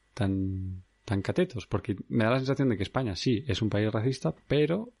tan catetos, porque me da la sensación de que España sí es un país racista,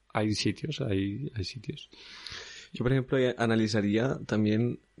 pero hay sitios. Yo, por ejemplo, analizaría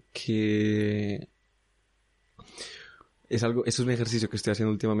también que es un ejercicio que estoy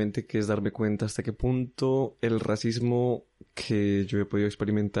haciendo últimamente, que es darme cuenta hasta qué punto el racismo que yo he podido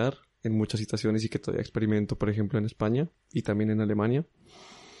experimentar en muchas situaciones y que todavía experimento, por ejemplo, en España y también en Alemania,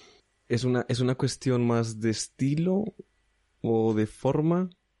 es una cuestión más de estilo o de forma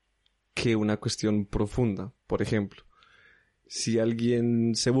que una cuestión profunda. Por ejemplo, si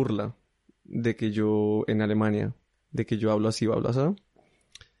alguien se burla de que yo, en Alemania, de que yo hablo así o hablo así,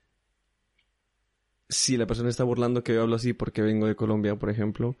 si la persona está burlando que yo hablo así porque vengo de Colombia, por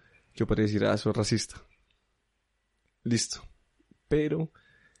ejemplo, yo podría decir, eso es racista. Listo. Pero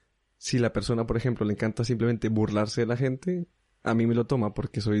si la persona, por ejemplo, le encanta simplemente burlarse de la gente, a mí me lo toma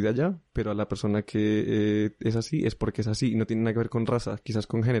porque soy de allá, pero a la persona que es así es porque es así y no tiene nada que ver con raza, quizás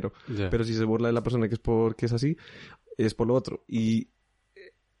con género. Yeah. Pero si se burla de la persona que es porque es así, es por lo otro. Y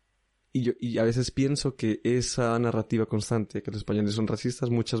a veces pienso que esa narrativa constante, que los españoles son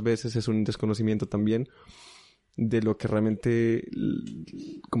racistas, muchas veces es un desconocimiento también de lo que realmente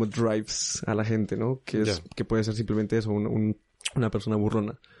como drives a la gente, ¿no? Que es que puede ser simplemente eso, una persona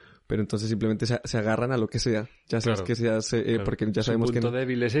burlona. Pero entonces simplemente se agarran a lo que sea. Ya sabes que se hace, claro. Porque ya sabemos que... Su punto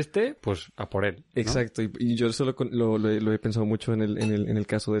débil es pues a por él, ¿no? Exacto. Y yo solo lo he pensado mucho en el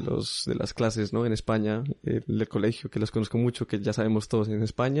caso de las clases, ¿no? En España, el colegio, que los conozco mucho, que ya sabemos todos. En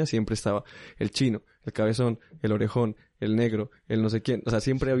España siempre estaba el chino, el cabezón, el orejón, el negro, el no sé quién. O sea,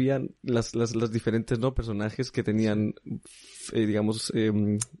 siempre habían las diferentes, ¿no? Personajes que tenían, digamos,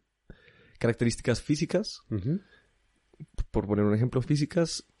 características físicas. Uh-huh. Por poner un ejemplo,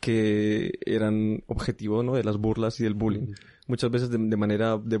 físicas que eran objetivo, ¿no? De las burlas y del bullying. Muchas veces de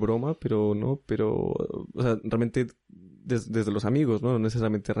manera de broma, pero, o sea, realmente desde los amigos, ¿no? No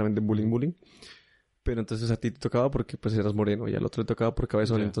necesariamente realmente bullying. Pero entonces a ti te tocaba porque pues eras moreno y al otro le tocaba por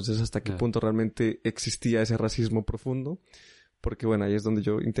cabezón. Yeah. Entonces, ¿hasta qué punto realmente existía ese racismo profundo? Porque bueno, ahí es donde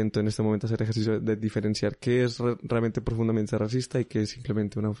yo intento en este momento hacer ejercicio de diferenciar qué es realmente profundamente racista y qué es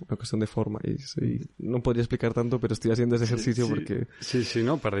simplemente una cuestión de forma. Y no podría explicar tanto, pero estoy haciendo ese ejercicio porque... Sí,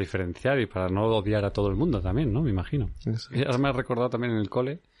 no, para diferenciar y para no odiar a todo el mundo también, ¿no? Me imagino. Ahora me ha recordado también en el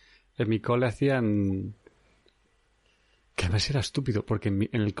cole. En mi cole hacían... Que además era estúpido, porque en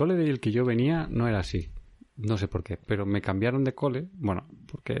el cole del que yo venía no era así. No sé por qué, pero me cambiaron de cole, bueno,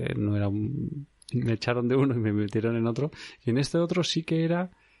 porque no era me echaron de uno y me metieron en otro, y en este otro sí que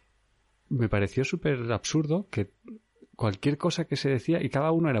era me pareció súper absurdo que cualquier cosa que se decía, y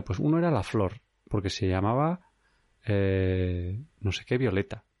cada uno era, pues uno era la flor, porque se llamaba no sé qué,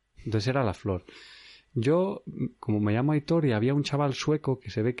 Violeta. Entonces era la flor. Yo, como me llamo Aitor y había un chaval sueco que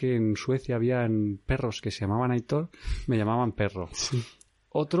se ve que en Suecia habían perros que se llamaban Aitor, me llamaban perro. Sí.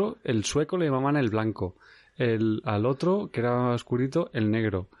 Otro, el sueco, le llamaban el blanco. Al otro, que era oscurito, el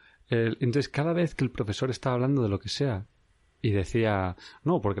negro. Entonces, cada vez que el profesor estaba hablando de lo que sea y decía,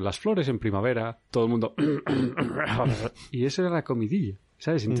 no, porque las flores en primavera, todo el mundo... y eso era la comidilla,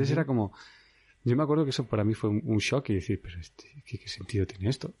 ¿sabes? Entonces era como... Yo me acuerdo que eso para mí fue un shock y decir, pero ¿qué sentido tiene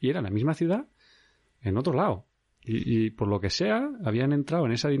esto? Y era en la misma ciudad, en otro lado. Y por lo que sea, habían entrado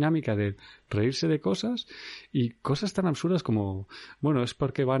en esa dinámica de reírse de cosas y cosas tan absurdas como, bueno, es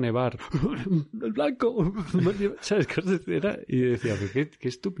porque va a nevar. ¡El blanco! ¿Sabes? Y decía, qué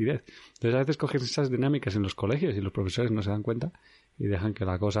estupidez. Entonces a veces coges esas dinámicas en los colegios y los profesores no se dan cuenta y dejan que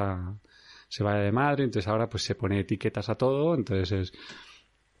la cosa se vaya de madre. Entonces ahora pues se pone etiquetas a todo. Entonces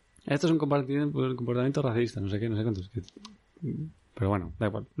esto es un comportamiento racista, no sé qué, no sé cuántos. Pero bueno, da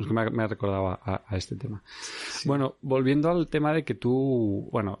igual. Es que me ha recordado a este tema. Sí. Bueno, volviendo al tema de que tú,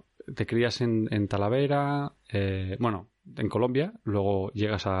 bueno, te crías en Talavera, en Colombia, luego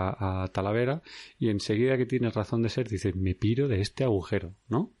llegas a Talavera y enseguida que tienes razón de ser dices, me piro de este agujero,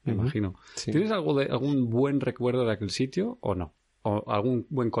 ¿no? Me imagino. Sí. ¿Tienes algún buen recuerdo de aquel sitio o no? O algún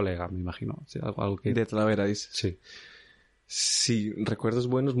buen colega, me imagino. O sea, algo que... De Talavera, dices. Sí. Sí, recuerdos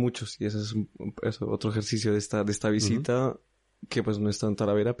buenos muchos. Y ese es otro ejercicio de esta visita. Que pues no está en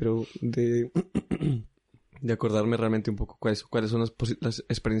Talavera, pero de acordarme realmente un poco cuáles son las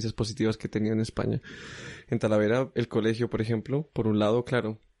experiencias positivas que he tenido en España. En Talavera, el colegio, por ejemplo, por un lado,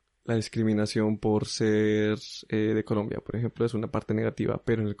 claro, la discriminación por ser de Colombia, por ejemplo, es una parte negativa,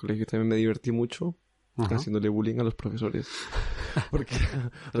 pero en el colegio también me divertí mucho haciéndole bullying a los profesores. Porque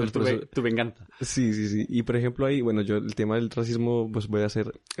tu venganza. Sí. Y por ejemplo ahí, bueno, yo el tema del racismo, pues voy a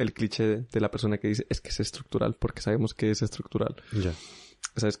hacer el cliché de la persona que dice es que es estructural, porque sabemos que es estructural. Ya.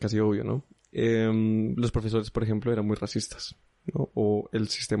 O sea, es casi obvio, ¿no? Los profesores, por ejemplo, eran muy racistas, ¿no? O el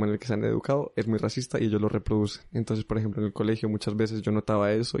sistema en el que se han educado es muy racista y ellos lo reproducen. Entonces, por ejemplo, en el colegio muchas veces yo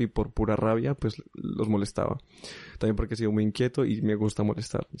notaba eso y por pura rabia, pues los molestaba. También porque he sido muy inquieto y me gusta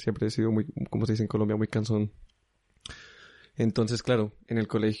molestar. Siempre he sido muy, como se dice en Colombia, muy cansón. Entonces, claro, en el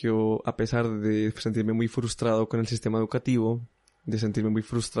colegio, a pesar de sentirme muy frustrado con el sistema educativo, de sentirme muy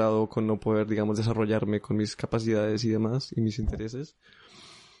frustrado con no poder, digamos, desarrollarme con mis capacidades y demás, y mis intereses,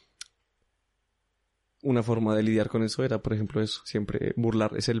 una forma de lidiar con eso era, por ejemplo, eso, siempre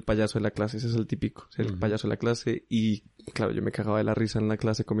burlar, es el payaso de la clase, ese es el típico, es el payaso de la clase, y claro, yo me cagaba de la risa en la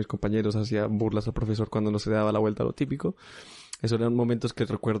clase con mis compañeros, hacía burlas al profesor cuando no se daba la vuelta a lo típico. Esos eran momentos que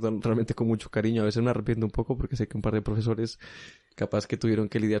recuerdo realmente con mucho cariño. A veces me arrepiento un poco porque sé que un par de profesores capaz que tuvieron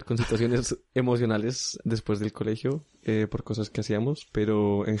que lidiar con situaciones emocionales después del colegio por cosas que hacíamos,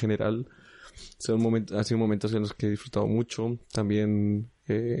 pero en general han sido momentos en los que he disfrutado mucho. También,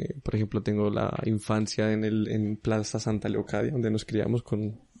 por ejemplo, tengo la infancia en Plaza Santa Leocadia, donde nos criamos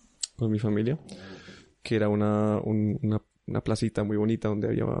con mi familia, que era una placita muy bonita donde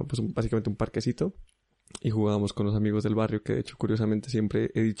había pues básicamente un parquecito. Y jugábamos con los amigos del barrio, que de hecho, curiosamente,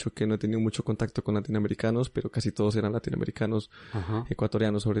 siempre he dicho que no he tenido mucho contacto con latinoamericanos, pero casi todos eran latinoamericanos,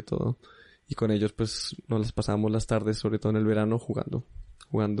 ecuatorianos sobre todo. Y con ellos, pues, nos las pasábamos las tardes, sobre todo en el verano, jugando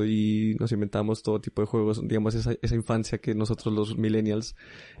y nos inventamos todo tipo de juegos, digamos, esa infancia que nosotros los millennials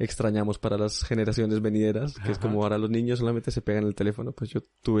extrañamos para las generaciones venideras, que es como ahora los niños solamente se pegan el teléfono. Pues yo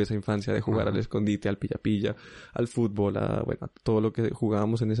tuve esa infancia de jugar al escondite, al pilla-pilla, al fútbol, todo lo que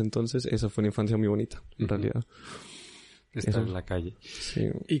jugábamos en ese entonces. Esa fue una infancia muy bonita, en realidad. Estar en la calle. Sí.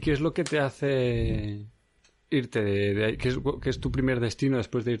 ¿Y qué es lo que te hace irte de ahí? ¿Qué es tu primer destino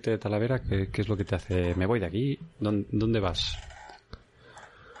después de irte de Talavera? ¿Qué es lo que te hace, me voy de aquí? ¿Dónde vas?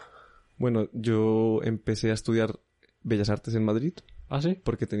 Bueno, yo empecé a estudiar Bellas Artes en Madrid. ¿Ah, sí?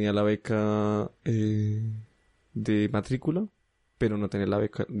 Porque tenía la beca de matrícula, pero no tenía la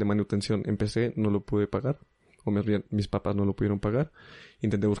beca de manutención. Empecé, no lo pude pagar, o más bien mis papás no lo pudieron pagar.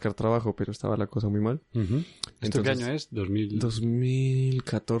 Intenté buscar trabajo, pero estaba la cosa muy mal. ¿Esto qué año es?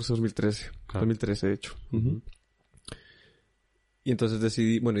 2014, 2013. Claro. 2013, de hecho. Y entonces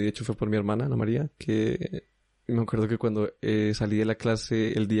decidí, bueno, y de hecho fue por mi hermana, Ana María, que... Me acuerdo que cuando salí de la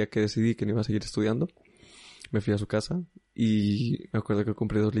clase el día que decidí que no iba a seguir estudiando, me fui a su casa y me acuerdo que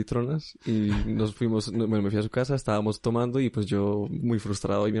compré 2 litronas y nos fuimos, me fui a su casa, estábamos tomando y pues yo muy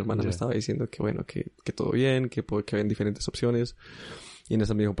frustrado y mi hermana me estaba diciendo que bueno, que todo bien, que habían diferentes opciones y en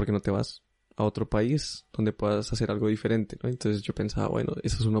esa me dijo, ¿por qué no te vas a otro país donde puedas hacer algo diferente, ¿no? Entonces yo pensaba, bueno,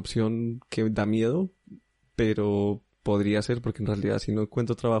 esa es una opción que da miedo, pero podría ser, porque en realidad si no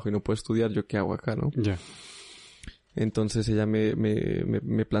encuentro trabajo y no puedo estudiar, ¿yo qué hago acá, no? Ya. Entonces ella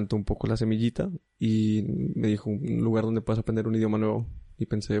me plantó un poco la semillita y me dijo un lugar donde puedas aprender un idioma nuevo. Y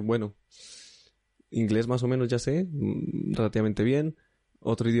pensé, bueno, inglés más o menos ya sé, relativamente bien.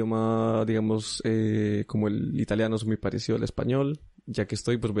 Otro idioma, digamos, como el italiano es muy parecido al español. Ya que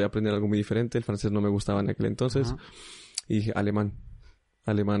estoy, pues voy a aprender algo muy diferente. El francés no me gustaba en aquel entonces. Ajá. Y dije, alemán.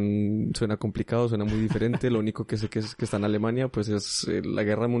 Alemán suena complicado, suena muy diferente. Lo único que sé que está en Alemania, pues es la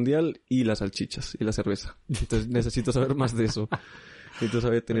guerra mundial y las salchichas y la cerveza. Entonces necesito saber más de eso. Necesito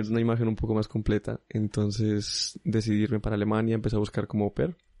saber tener una imagen un poco más completa. Entonces decidí irme para Alemania, empecé a buscar como au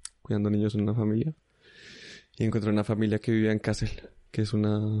pair, cuidando niños en una familia. Y encontré una familia que vivía en Kassel, que es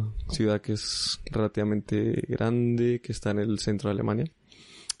una ciudad que es relativamente grande, que está en el centro de Alemania.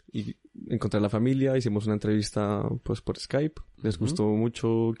 Y encontré a la familia, hicimos una entrevista pues por Skype. Les gustó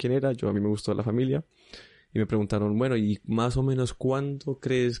mucho quién era, a mí me gustó la familia. Y me preguntaron, bueno, ¿y más o menos cuándo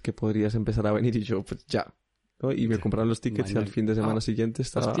crees que podrías empezar a venir? Y yo, pues ya, ¿no? Y me compraron los tickets y al fin de semana siguiente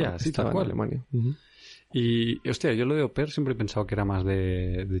estaba en Alemania. Y, hostia, yo lo de au pair siempre he pensado que era más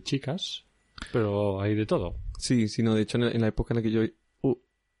de chicas, pero hay de todo. Sí, no, de hecho en la época en la que yo...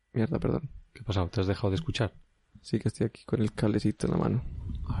 mierda, perdón. ¿Qué ha pasado? ¿Te has dejado de escuchar? Sí, que estoy aquí con el cablecito en la mano.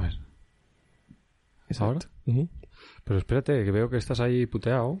 A ver. Exacto. ¿Ahora? Pero espérate, que veo que estás ahí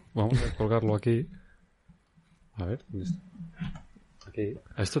puteado. Vamos a colgarlo aquí. A ver, ¿dónde está? Aquí.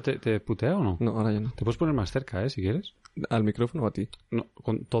 ¿A esto te putea o no? No, ahora ya no. Te puedes poner más cerca, si quieres. ¿Al micrófono o a ti? No,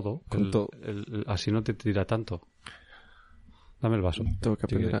 con todo. Con todo. Así no te tira tanto. Dame el vaso. Tengo que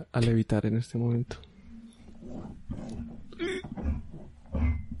aprender a levitar en este momento.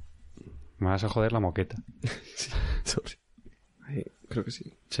 Me vas a joder la moqueta. Sí, sorry. Creo que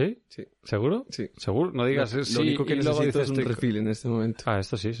sí. ¿Sí? Sí. ¿Seguro? Sí. ¿Seguro? No digas lo sí. único que y luego necesito dices es un refill en este momento. Ah,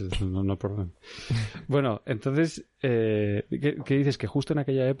 esto sí, no hay problema. Bueno, entonces, ¿qué dices? Que justo en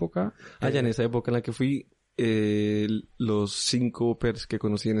aquella época... Ya en esa época en la que fui, los 5 au pairs que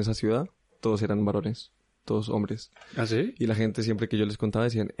conocí en esa ciudad, todos eran varones, todos hombres. ¿Ah, sí? Y la gente siempre que yo les contaba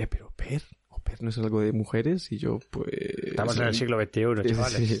decían, pero au pair no es algo de mujeres. Y yo, pues... Estamos en el siglo XXI,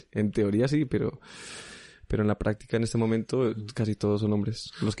 chavales. Sí, en teoría sí, pero en la práctica en este momento casi todos son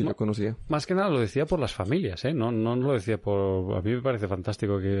hombres, los que yo conocía. Más que nada lo decía por las familias, ¿eh? No lo decía por... A mí me parece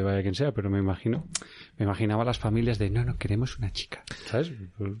fantástico que vaya quien sea, pero me imaginaba las familias de no queremos una chica, ¿sabes?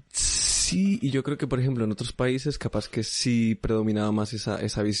 Sí, y yo creo que, por ejemplo, en otros países capaz que sí predominaba más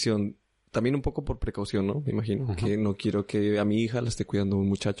esa visión. También un poco por precaución, ¿no? Me imagino. Ajá. Que no quiero que a mi hija la esté cuidando un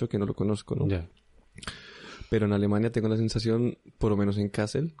muchacho que no lo conozco, ¿no? Ya. Pero en Alemania tengo la sensación, por lo menos en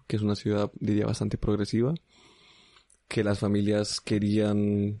Kassel, que es una ciudad, diría, bastante progresiva, que las familias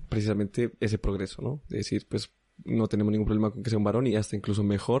querían precisamente ese progreso, ¿no? Es decir, pues no tenemos ningún problema con que sea un varón y hasta incluso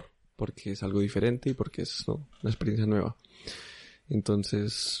mejor, porque es algo diferente y porque es, ¿no?, una experiencia nueva.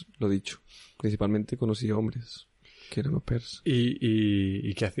 Entonces, lo dicho, principalmente conocí a hombres que eran au pairs.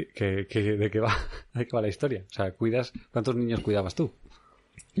 ¿Y qué hace? ¿De qué va? ¿De qué va la historia? O sea, ¿cuántos niños cuidabas tú?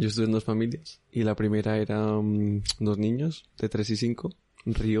 Yo estuve en 2 familias y la primera eran 2 niños de 3 y 5,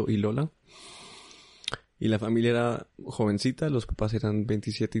 Río y Lola. Y la familia era jovencita, los papás eran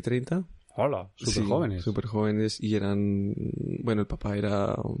 27 y 30. Hola, súper jóvenes. Súper jóvenes y eran, bueno, el papá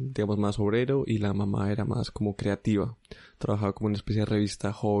era, digamos, más obrero y la mamá era más como creativa. Trabajaba como en una especie de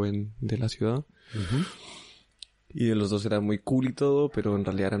revista joven de la ciudad. Uh-huh. Y de los dos eran muy cool y todo, pero en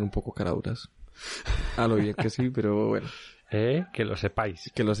realidad eran un poco caraduras. A lo bien que sí, pero bueno. Que lo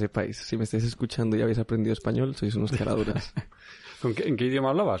sepáis. Que lo sepáis. Si me estáis escuchando y habéis aprendido español, sois unos caraduras. ¿En qué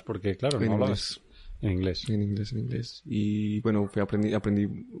idioma hablabas? Porque claro, no hablabas. En inglés. En inglés. Y bueno, aprendí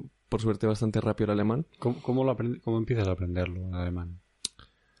por suerte bastante rápido el alemán. ¿Cómo empiezas a aprenderlo, el alemán?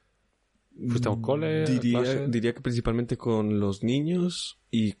 ¿Fuiste a un cole? Diría que principalmente con los niños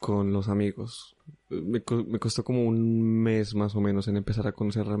y con los amigos. Me costó como un mes más o menos en empezar a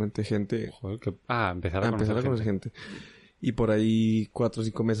conocer realmente gente. Joder, empezar a conocer gente. Y por ahí 4 o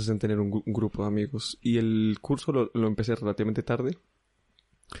 5 meses en tener un grupo de amigos. Y el curso lo empecé relativamente tarde.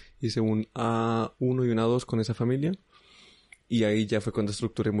 Hice un A1 y un A2 con esa familia. Y ahí ya fue cuando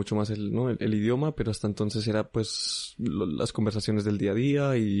estructuré mucho más el idioma, pero hasta entonces era pues las conversaciones del día a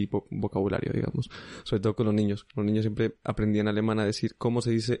día y vocabulario, digamos. Sobre todo con los niños. Los niños siempre aprendían alemán a decir cómo se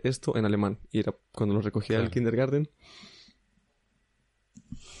dice esto en alemán. Y era cuando los recogía del kindergarten.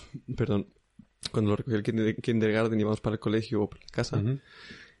 Perdón. Cuando lo recogía del kindergarten íbamos para el colegio o para la casa. Uh-huh.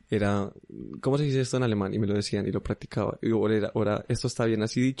 Era, ¿cómo se dice esto en alemán? Y me lo decían y lo practicaba. Y ahora, esto está bien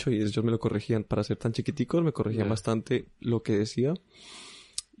así dicho, y ellos me lo corregían. Para ser tan chiquiticos, me corregían bastante lo que decía.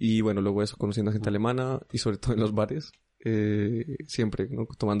 Y bueno, luego eso, conociendo a gente alemana, y sobre todo en los bares, siempre, ¿no?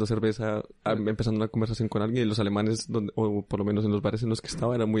 Tomando cerveza, empezando una conversación con alguien. Y los alemanes, o por lo menos en los bares en los que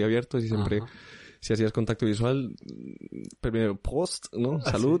estaba, eran muy abiertos y siempre... Ajá. Si hacías contacto visual, primero Prost, ¿no?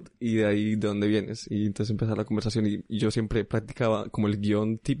 Salud, ¿sí? y de ahí de dónde vienes. Y entonces empezaba la conversación y yo siempre practicaba como el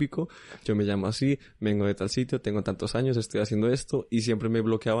guión típico. Yo me llamo así, vengo de tal sitio, tengo tantos años, estoy haciendo esto, y siempre me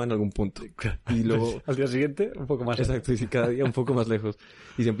bloqueaba en algún punto. Y luego... Al día siguiente, un poco más. Exacto, y cada día un poco más lejos.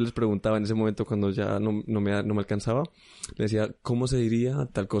 Y siempre les preguntaba en ese momento cuando ya no me alcanzaba, le decía, ¿cómo se diría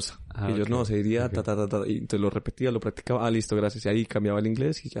tal cosa? Y ellos, no, se diría ta, ta, ta, ta. Y entonces lo repetía, lo practicaba, listo, gracias. Y ahí cambiaba el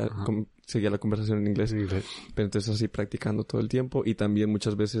inglés y ya seguía la conversación en inglés. Pero entonces así practicando todo el tiempo y también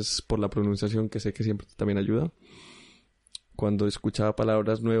muchas veces por la pronunciación, que sé que siempre también ayuda. Cuando escuchaba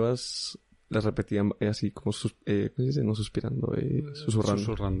palabras nuevas, las repetía así como, ¿cómo se dice? No suspirando,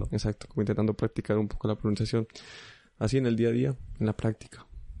 susurrando. Exacto, como intentando practicar un poco la pronunciación. Así en el día a día, en la práctica.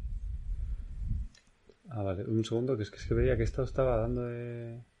 Vale, un segundo, que es que veía que esto estaba dando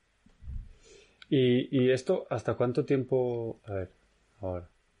de... ¿Y esto hasta cuánto tiempo? A ver, ahora.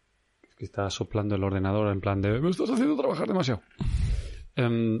 Es que está soplando el ordenador en plan de... ¡Me estás haciendo trabajar demasiado!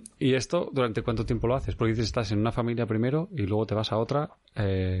 ¿Y esto durante cuánto tiempo lo haces? Porque dices, estás en una familia primero y luego te vas a otra,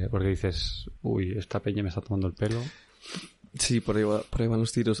 porque dices, uy, esta peña me está tomando el pelo. Sí, por ahí van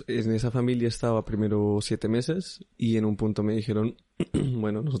los tiros. En esa familia estaba primero 7 meses y en un punto me dijeron,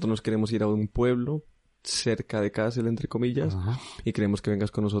 bueno, nosotros nos queremos ir a un pueblo cerca de Kassel, entre comillas, y queremos que vengas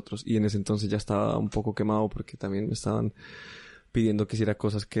con nosotros. Y en ese entonces ya estaba un poco quemado porque también me estaban pidiendo que hiciera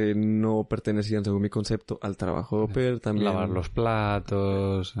cosas que no pertenecían, según mi concepto, al trabajo de au pair. También lavar los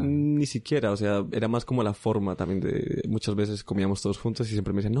platos. Ni siquiera, o sea, era más como la forma también de... Muchas veces comíamos todos juntos y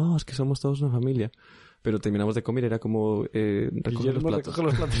siempre me decían, no, es que somos todos una familia. Pero terminamos de comer, era como recoger los platos.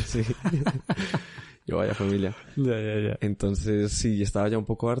 Sí. Yo, vaya familia. Ya. Entonces, sí, estaba ya un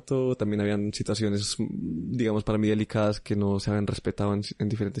poco harto. También habían situaciones, digamos, para mí delicadas que no se habían respetado en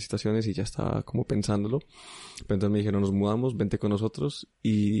diferentes situaciones y ya estaba como pensándolo. Pero entonces me dijeron, nos mudamos, vente con nosotros.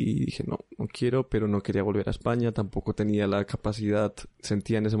 Y dije, no quiero, pero no quería volver a España. Tampoco tenía la capacidad,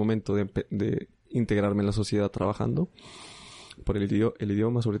 sentía en ese momento de integrarme en la sociedad trabajando. Por el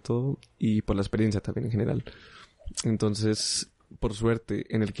idioma sobre todo y por la experiencia también en general. Entonces, por suerte,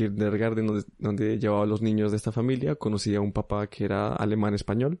 en el kindergarten donde llevaba a los niños de esta familia, conocí a un papá que era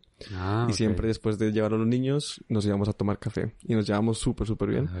alemán-español. Y siempre después de llevar a los niños nos íbamos a tomar café. Y nos llevamos súper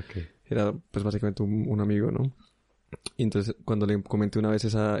bien. Era pues básicamente un amigo, ¿no? Y entonces cuando le comenté una vez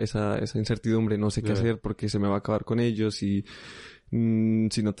esa incertidumbre, no sé qué hacer porque se me va a acabar con ellos y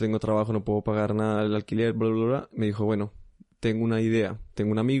si no tengo trabajo no puedo pagar nada el alquiler, bla, bla, bla, me dijo, bueno, tengo una idea.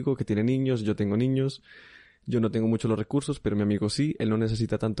 Tengo un amigo que tiene niños, yo tengo niños. Yo no tengo mucho los recursos, pero mi amigo sí. Él no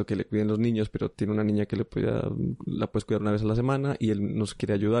necesita tanto que le cuiden los niños, pero tiene una niña que la puedes cuidar una vez a la semana y él nos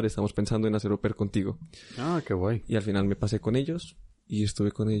quiere ayudar. Estamos pensando en hacer au pair contigo. Ah, qué guay. Y al final me pasé con ellos y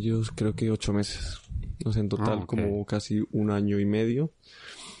estuve con ellos creo que 8 meses. O sea, en total como casi 1 año y medio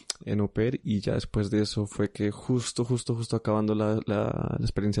en au pair y ya después de eso fue que justo acabando la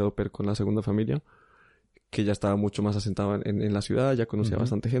experiencia de au pair con la segunda familia, que ya estaba mucho más asentado en la ciudad, ya conocía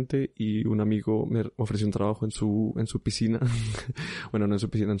bastante gente y un amigo me ofreció un trabajo en su piscina, bueno, no en su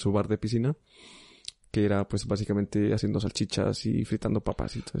piscina, en su bar de piscina, que era pues básicamente haciendo salchichas y fritando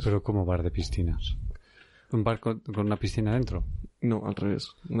papas y todo eso. ¿Pero como bar de piscinas? ¿Un bar con una piscina dentro? No, al revés.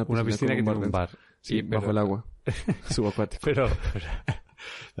 Una piscina que tiene un bar. Sí, bajo el agua. Subacuático.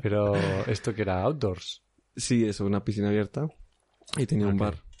 Pero esto que era outdoors. Sí, eso, una piscina abierta y tenía un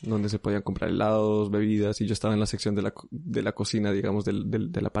bar donde se podían comprar helados, bebidas y yo estaba en la sección de la cocina, digamos,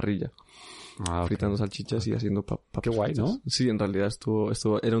 de la parrilla. Fritando salchichas y haciendo papas. Qué guay, ¿no? Sí, en realidad estuvo,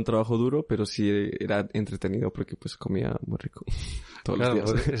 era un trabajo duro, pero sí era entretenido porque pues comía muy rico todos los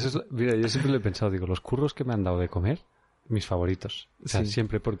días. Eso mira, yo siempre lo he pensado, digo, los curros que me han dado de comer, mis favoritos. O sea,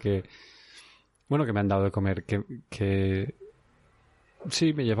 siempre porque, bueno, que me han dado de comer, que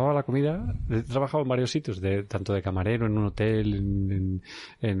sí, me llevaba la comida. He trabajado en varios sitios, tanto de camarero, en un hotel,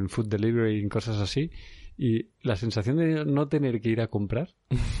 en food delivery, en cosas así. Y la sensación de no tener que ir a comprar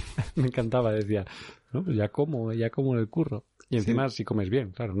me encantaba. Decía, no, pues ya como en el curro. Y encima si comes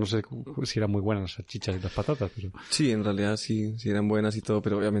bien, claro. No sé si eran muy buenas las salchichas y las patatas, pero... Sí, en realidad sí eran buenas y todo,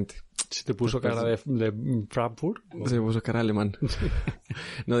 pero obviamente... ¿Se te puso cara de Frankfurt? Se me puso cara alemán.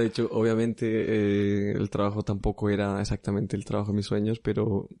 No, de hecho, obviamente el trabajo tampoco era exactamente el trabajo de mis sueños,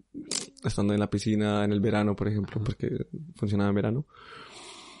 pero estando en la piscina en el verano, por ejemplo, porque funcionaba en verano,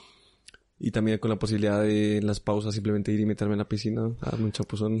 y también con la posibilidad de en las pausas simplemente ir y meterme en la piscina a darme un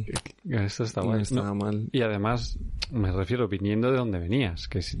chapuzón. Esto está mal. No estaba mal. Y además, me refiero, viniendo de donde venías,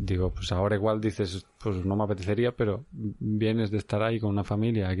 que digo, pues ahora igual dices, pues no me apetecería, pero vienes de estar ahí con una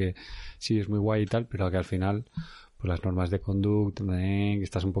familia que sí es muy guay y tal, pero que al final pues las normas de conducta, que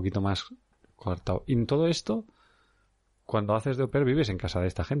estás un poquito más coartado. Y en todo esto, cuando haces de au pair, vives en casa de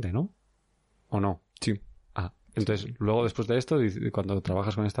esta gente, ¿no? ¿O no? Sí. Ah, entonces, luego después de esto, cuando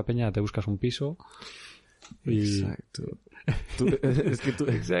trabajas con esta peña, te buscas un piso. Y... Exacto. Es que tú...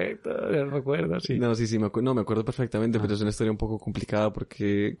 Exacto, no me acuerdo, sí. No, sí, me acuerdo perfectamente, pero es una historia un poco complicada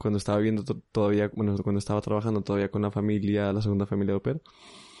porque cuando estaba viviendo todavía, bueno, cuando estaba trabajando todavía con la familia, la segunda familia de au pair,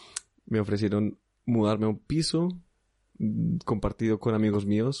 me ofrecieron mudarme a un piso compartido con amigos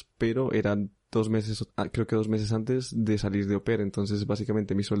míos, pero eran 2 meses, creo que 2 meses antes de salir de au pair. Entonces,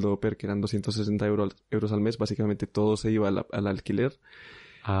 básicamente, mi sueldo de au pair, que eran 260 euros al mes, básicamente todo se iba al alquiler.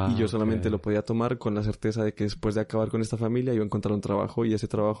 Y yo solamente lo podía tomar con la certeza de que después de acabar con esta familia iba a encontrar un trabajo, y ese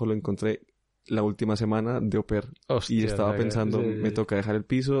trabajo lo encontré la última semana de au pair. Hostia, y estaba pensando, me toca dejar el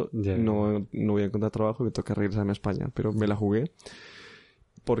piso, no voy a encontrar trabajo, me toca regresarme a España. Pero me la jugué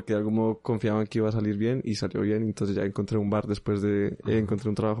porque de algún modo confiaban que iba a salir bien, y salió bien. Entonces ya encontré un bar después de... encontré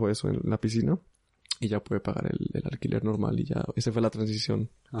un trabajo en la piscina, y ya pude pagar el alquiler normal, y ya esa fue la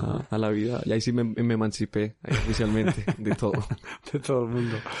transición a la vida. Y ahí sí me emancipé oficialmente de todo. De todo el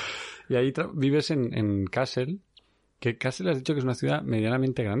mundo. Y ahí vives en Kassel, que Kassel has dicho que es una ciudad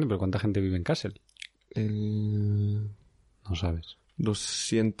medianamente grande, pero ¿cuánta gente vive en Kassel? No sabes.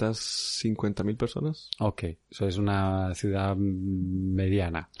 250.000 personas. Ok, eso es una ciudad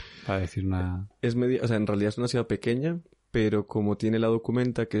mediana, para decir una... O sea, en realidad es una ciudad pequeña, pero como tiene la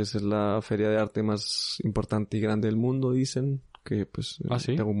Documenta, que es la feria de arte más importante y grande del mundo, dicen, que pues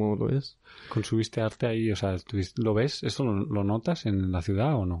 ¿Sí? de algún modo lo es. ¿Consumiste arte ahí? O sea, ¿lo ves? ¿Esto lo notas en la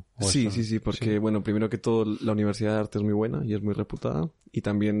ciudad o no? Sí, porque, bueno, primero que todo, la Universidad de Arte es muy buena y es muy reputada. Y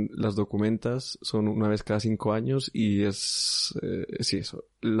también las Documentas son una vez cada 5 años, y es,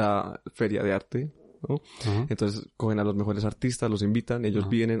 la feria de arte, ¿no? Uh-huh. Entonces cogen a los mejores artistas, los invitan, ellos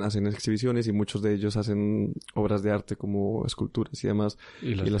vienen, hacen exhibiciones, y muchos de ellos hacen obras de arte como esculturas y demás,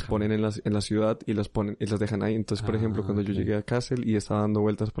 y las ponen en la ciudad, y las dejan ahí. Entonces, por ejemplo, cuando yo llegué a Kassel y estaba dando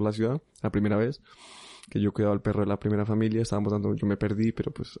vueltas por la ciudad, la primera vez que yo cuidaba al perro de la primera familia, yo me perdí,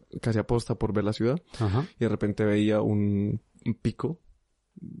 pero pues casi aposta por ver la ciudad, y de repente veía un pico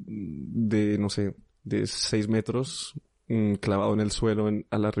de, no sé, de 6 metros, clavado en el suelo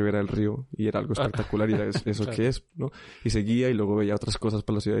a la ribera del río, y era algo espectacular. Y era eso claro. ¿Qué es? ¿No? Y seguía, y luego veía otras cosas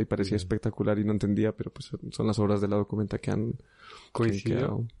por la ciudad y parecía espectacular, y no entendía, pero pues son las obras de la Documenta que han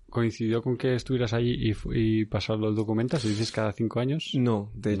quedado. ¿Coincidió con que estuvieras allí y pasaron los documentas? ¿Dices cada 5 años?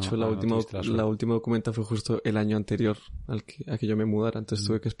 No, de hecho la última Documenta fue justo el año anterior a que yo me mudara. Entonces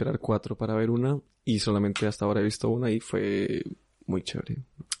tuve que esperar 4 para ver una, y solamente hasta ahora he visto una, y fue muy chévere.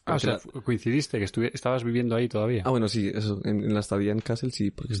 O sea, coincidiste que estabas viviendo ahí todavía. Bueno, sí, eso, en la estadía en Kassel,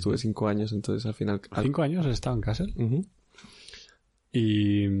 sí, porque estuve 5 años, entonces al final... 5 años has estado en Kassel.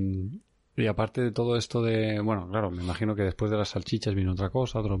 Y aparte de todo esto bueno, claro, me imagino que después de las salchichas vino otra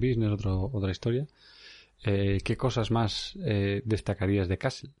cosa, otro business, otra historia. ¿Qué cosas más destacarías de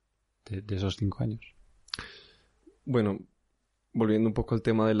Kassel, de esos 5 años? Bueno, volviendo un poco al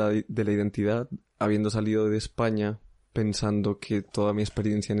tema de la identidad, habiendo salido de España, pensando que toda mi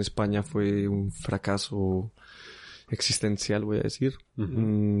experiencia en España fue un fracaso existencial, voy a decir.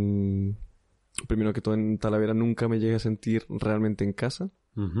 Primero que todo, en Talavera nunca me llegué a sentir realmente en casa,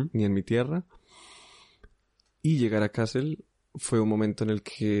 ni en mi tierra. Y llegar a Kassel fue un momento en el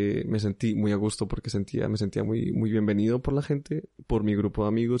que me sentí muy a gusto, porque me sentía muy, muy bienvenido por la gente, por mi grupo de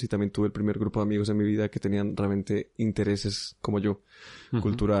amigos, y también tuve el primer grupo de amigos en mi vida que tenían realmente intereses como yo,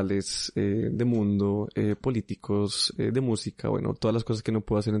 culturales, de mundo, políticos, de música, bueno, todas las cosas que no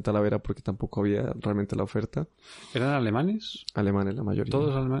puedo hacer en Talavera porque tampoco había realmente la oferta. ¿Eran alemanes? Alemanes, la mayoría.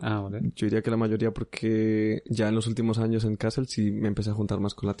 ¿Todos alemanes? Vale. Yo diría que la mayoría, porque ya en los últimos años en Kassel sí me empecé a juntar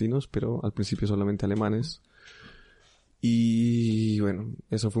más con latinos, pero al principio solamente alemanes. Y bueno,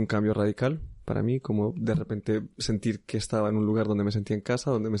 eso fue un cambio radical para mí, como de repente sentir que estaba en un lugar donde me sentía en casa,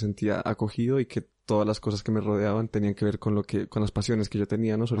 donde me sentía acogido, y que todas las cosas que me rodeaban tenían que ver con las pasiones que yo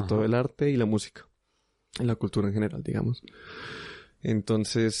tenía, ¿no? Sobre todo el arte y la música, y la cultura en general, digamos.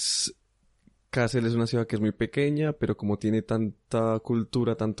 Entonces, Kassel es una ciudad que es muy pequeña, pero como tiene tanta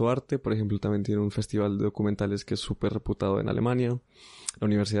cultura, tanto arte, por ejemplo, también tiene un festival de documentales que es súper reputado en Alemania, la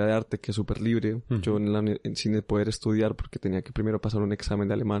Universidad de Arte, que es súper libre. Yo sin poder estudiar, porque tenía que primero pasar un examen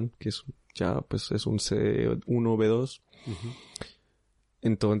de alemán, que es un C1, B2.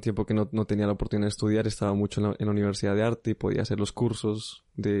 En todo el tiempo que no tenía la oportunidad de estudiar, estaba mucho en la Universidad de Arte, y podía hacer los cursos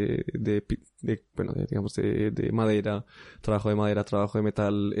de madera, trabajo de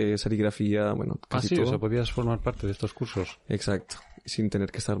metal, serigrafía, bueno, casi todo. O sea, podías formar parte de estos cursos. Exacto, sin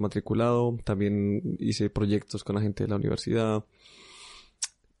tener que estar matriculado. También hice proyectos con la gente de la universidad.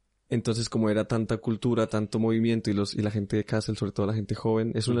 Entonces, como era tanta cultura, tanto movimiento y la gente de Kassel, sobre todo la gente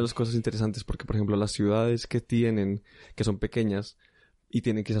joven, es una de las cosas interesantes porque, por ejemplo, las ciudades que son pequeñas y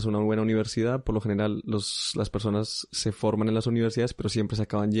tienen quizás una buena universidad, por lo general las personas se forman en las universidades, pero siempre se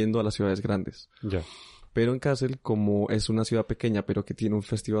acaban yendo a las ciudades grandes. Ya. Pero en Kassel, como es una ciudad pequeña, pero que tiene un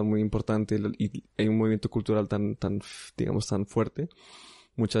festival muy importante y hay un movimiento cultural digamos, tan fuerte,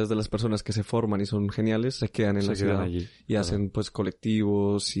 muchas de las personas que se forman y son geniales se quedan en la ciudad allí. y hacen pues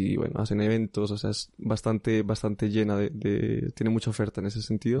colectivos y bueno, hacen eventos, o sea, es bastante llena tiene mucha oferta en ese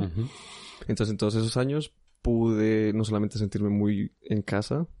sentido. Uh-huh. Entonces, en todos esos años pude no solamente sentirme muy en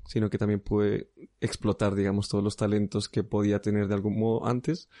casa, sino que también pude explotar, digamos, todos los talentos que podía tener de algún modo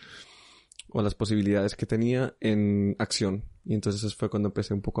antes o las posibilidades que tenía en acción. Y entonces eso fue cuando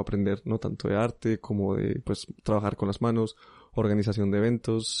empecé un poco a aprender, no tanto de arte como de, pues, trabajar con las manos, organización de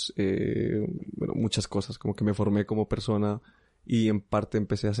eventos, bueno, muchas cosas, como que me formé como persona y en parte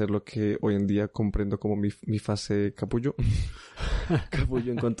empecé a hacer lo que hoy en día comprendo como mi fase capullo.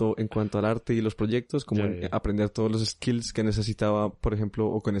 Capullo en cuanto al arte y los proyectos, como aprender todos los skills que necesitaba, por ejemplo,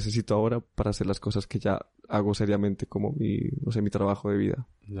 o que necesito ahora para hacer las cosas que ya hago seriamente como mi trabajo de vida.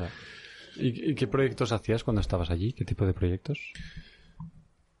 Ya. ¿Y qué proyectos hacías cuando estabas allí? ¿Qué tipo de proyectos?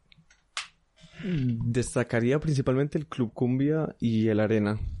 Destacaría principalmente el Club Cumbia y el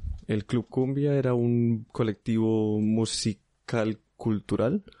Arena. El Club Cumbia era un colectivo musical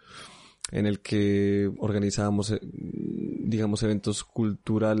cultural en el que organizábamos, digamos, eventos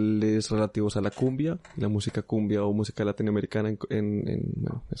culturales relativos a la cumbia, la música cumbia o música latinoamericana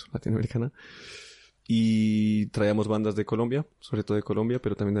latinoamericana. Y traíamos bandas de Colombia, sobre todo de Colombia,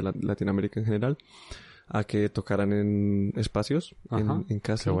 pero también de Latinoamérica en general, a que tocaran en espacios, en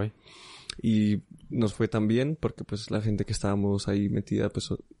casa. Qué guay. Y nos fue tan bien porque pues la gente que estábamos ahí metida,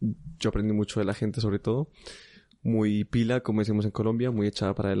 pues yo aprendí mucho de la gente sobre todo. Muy pila, como decimos en Colombia, muy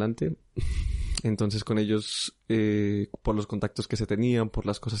echada para adelante. Entonces con ellos, por los contactos que se tenían, por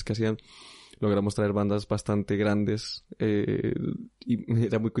las cosas que hacían, logramos traer bandas bastante grandes. Y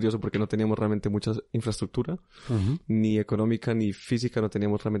era muy curioso porque no teníamos realmente mucha infraestructura, ni económica ni física, no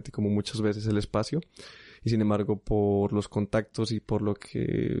teníamos realmente como muchas veces el espacio. Y sin embargo, por los contactos y por lo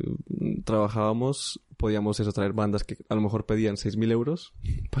que trabajábamos, podíamos traer bandas que a lo mejor pedían 6.000 euros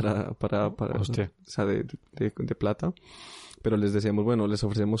para Hostia. o sea, de plata. Pero les decíamos, bueno, les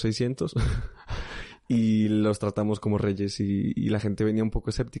ofrecemos 600 y los tratamos como reyes y la gente venía un poco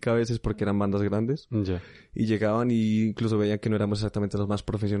escéptica a veces porque eran bandas grandes. Ya. Y llegaban y incluso veían que no éramos exactamente los más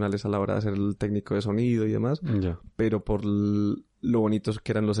profesionales a la hora de hacer el técnico de sonido y demás. Ya. Pero por lo bonitos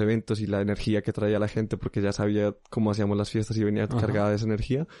que eran los eventos y la energía que traía la gente, porque ya sabía cómo hacíamos las fiestas y venía cargada de esa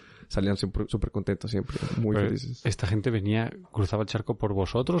energía, salían súper contentos siempre, muy felices. ¿Esta gente cruzaba el charco por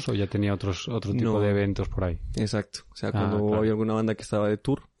vosotros o ya tenía otro tipo de eventos por ahí? Exacto. O sea, cuando había alguna banda que estaba de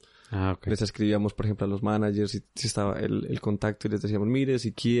tour, okay. Les escribíamos, por ejemplo, a los managers si estaba el contacto y les decíamos, mire,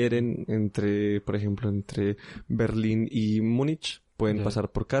 si quieren, por ejemplo, entre Berlín y Múnich, pueden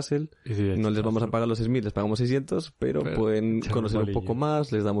pasar por Kassel, no les vamos a pagar los 6.000, les pagamos 600, pero pueden conocer un poco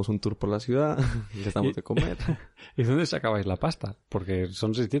más, les damos un tour por la ciudad, les damos de comer. ¿Y dónde sacabais la pasta? Porque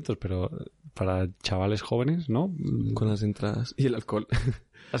son 600, pero para chavales jóvenes, ¿no? Con las entradas y el alcohol.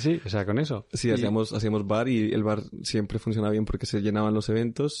 ¿Ah, sí? O sea, con eso. Sí, hacíamos bar y el bar siempre funcionaba bien porque se llenaban los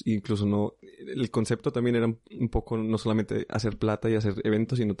eventos, e incluso el concepto también era un poco no solamente hacer plata y hacer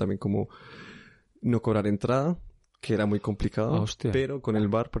eventos, sino también como no cobrar entrada, que era muy complicado, pero con el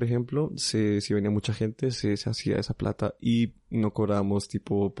bar, por ejemplo, si venía mucha gente, se hacía esa plata y no cobrábamos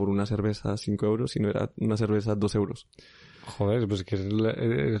tipo por una cerveza 5 euros, sino era una cerveza 2 euros. Joder, pues que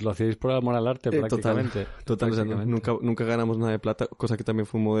lo hacíais por amor al arte prácticamente. Total, o sea, nunca ganamos nada de plata, cosa que también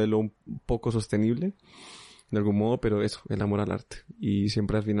fue un modelo un poco sostenible, de algún modo, pero eso, el amor al arte. Y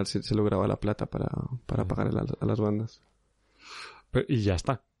siempre al final se lograba la plata para pagar a las bandas. Y ya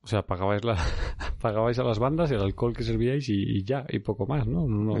está. O sea, pagabais a las bandas, el alcohol que servíais y ya, y poco más, ¿no?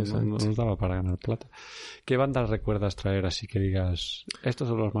 No os daba para ganar plata. ¿Qué bandas recuerdas traer así que digas, estos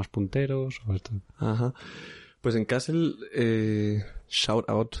son los más punteros? O esto? Ajá. Pues en Kassel, shout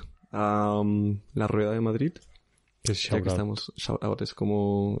out a La Rueda de Madrid. ¿Qué es shout out? Shout out es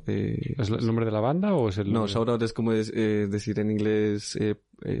como... ¿Es el nombre de la banda o es el nombre? No, shout out es como decir en inglés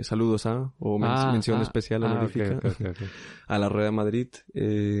saludos a, o mención especial honorífica. Okay. A La Rueda de Madrid,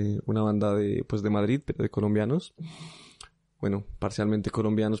 una banda de Madrid, pero de colombianos. Bueno, parcialmente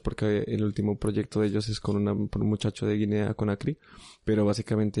colombianos porque el último proyecto de ellos es con un muchacho de Guinea Conakry, pero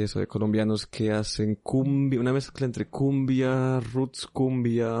básicamente eso, de colombianos que hacen cumbia, una mezcla entre cumbia, roots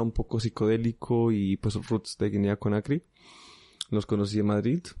cumbia, un poco psicodélico y pues roots de Guinea Conakry. Los conocí en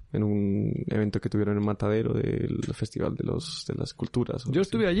Madrid, en un evento que tuvieron en Matadero del Festival de las Culturas. Yo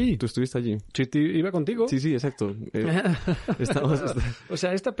estuve allí. ¿Tú estuviste allí? Sí, iba contigo. Sí, exacto. O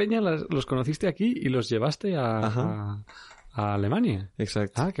sea, esta peña los conociste aquí y los llevaste a Alemania.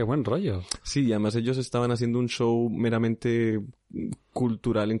 Exacto. Ah, qué buen rollo. Sí, y además ellos estaban haciendo un show meramente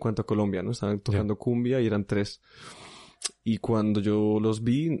cultural en cuanto a Colombia, ¿no? Estaban tocando cumbia y eran 3. Y cuando yo los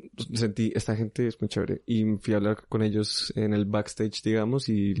vi, sentí, esta gente es muy chévere. Y fui a hablar con ellos en el backstage, digamos,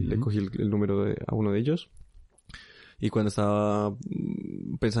 y le cogí el número a uno de ellos. Y cuando estaba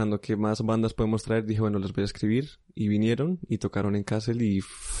pensando qué más bandas podemos traer, dije, bueno, les voy a escribir. Y vinieron y tocaron en Kassel y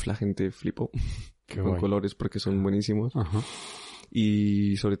la gente flipó. Con guay. Colores porque son buenísimos. Ajá.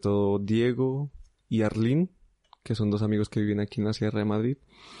 Y sobre todo Diego y Arlín, que son 2 amigos que viven aquí en la Sierra de Madrid.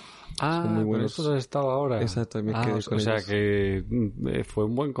 Ah, son muy buenos. Por eso has estado ahora. Exacto, me quedé con ellos. O sea que fue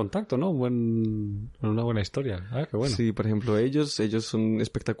un buen contacto, ¿no? Una buena historia. Ah, qué bueno. Sí, por ejemplo, ellos son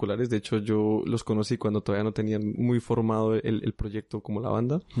espectaculares. De hecho, yo los conocí cuando todavía no tenían muy formado el proyecto como la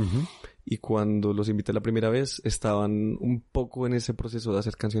banda. Uh-huh. Y cuando los invité la primera vez, estaban un poco en ese proceso de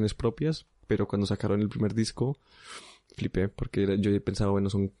hacer canciones propias, pero cuando sacaron el primer disco, flipé, porque yo pensaba, bueno,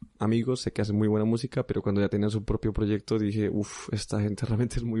 son amigos, sé que hacen muy buena música, pero cuando ya tenían su propio proyecto dije, esta gente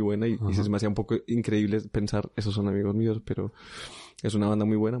realmente es muy buena y se me hacía un poco increíble pensar, esos son amigos míos, pero es una banda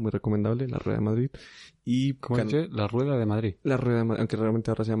muy buena, muy recomendable, La Rueda de Madrid. Y ¿cómo dice? La Rueda de Madrid. La Rueda de Madrid, aunque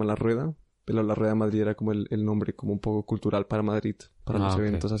realmente ahora se llama La Rueda, pero La Rueda de Madrid era como el nombre como un poco cultural para Madrid, para los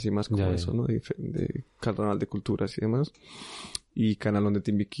eventos así más como eso, ¿no? De carnaval de culturas y demás. Y Canalón de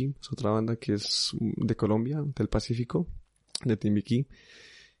Timbiquí, es otra banda que es de Colombia, del Pacífico, de Timbiquí,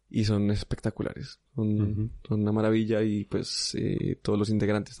 y son espectaculares, son una maravilla y pues todos los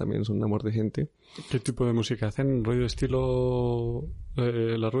integrantes también son un amor de gente. ¿Qué tipo de música hacen? ¿Rollo estilo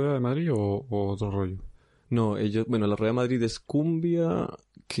La Rueda de Madrid o otro rollo? No, La Rueda de Madrid es cumbia,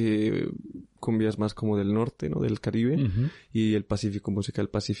 que cumbia es más como del norte, ¿no? Del Caribe, y el Pacífico, música del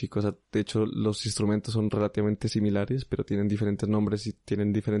Pacífico. O sea, de hecho, los instrumentos son relativamente similares, pero tienen diferentes nombres y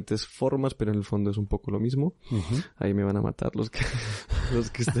tienen diferentes formas, pero en el fondo es un poco lo mismo. Ahí me van a matar los que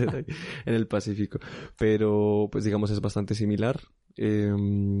estén ahí en el Pacífico. Pero, pues digamos, es bastante similar. Y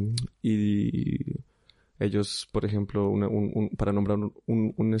ellos, por ejemplo, para nombrar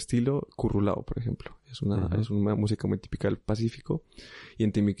un estilo, currulao, por ejemplo. Es una música muy típica del Pacífico. Y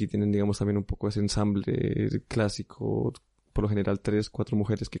en Timbiquí tienen, digamos, también un poco ese ensamble clásico. Por lo general, 3-4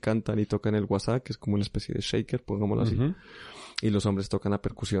 mujeres que cantan y tocan el guasá, que es como una especie de shaker, pongámoslo así. Y los hombres tocan la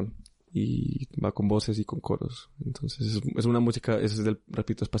percusión. Y va con voces y con coros. Entonces, es una música,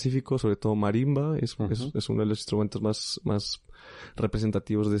 repito, es pacífico, sobre todo marimba. Es uno de los instrumentos más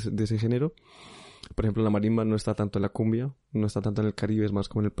representativos de ese género. Por ejemplo, la marimba no está tanto en la cumbia, no está tanto en el Caribe, es más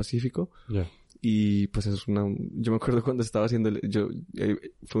como en el Pacífico. Y pues yo me acuerdo cuando estaba haciendo,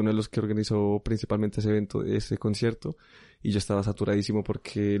 fue uno de los que organizó principalmente ese evento, ese concierto, y yo estaba saturadísimo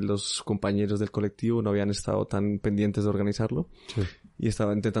porque los compañeros del colectivo no habían estado tan pendientes de organizarlo. Sí. Y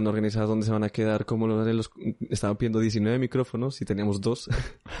estaba intentando organizar dónde se van a quedar, estaban pidiendo 19 micrófonos y teníamos 2.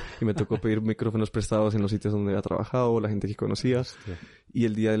 Y me tocó pedir micrófonos prestados en los sitios donde había trabajado, la gente que conocía. Hostia. Y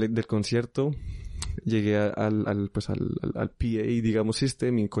el día del concierto llegué al PA, digamos,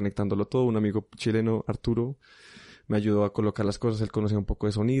 system, y conectándolo todo. Un amigo chileno, Arturo, me ayudó a colocar las cosas. Él conocía un poco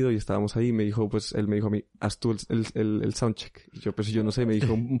de sonido y estábamos ahí. Él me dijo a mí, haz tú el soundcheck. Y yo no sé, me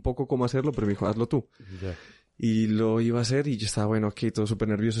dijo un poco cómo hacerlo, pero me dijo, hazlo tú. Yeah. Y lo iba a hacer y yo estaba, aquí todo súper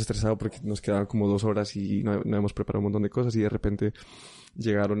nervioso, estresado porque nos quedaban como 2 horas y no habíamos preparado un montón de cosas, y de repente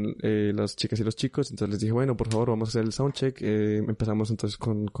llegaron las chicas y los chicos. Entonces les dije, bueno, por favor, vamos a hacer el soundcheck. Empezamos entonces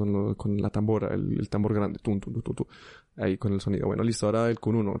con la tambora, el tambor grande, ahí con el sonido. Bueno, listo, ahora el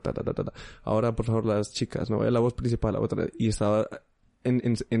con uno, ahora por favor las chicas, no, la voz principal, la otra, y estaba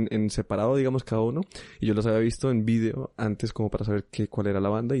en separado, digamos, cada uno, y yo los había visto en vídeo antes como para saber cuál era la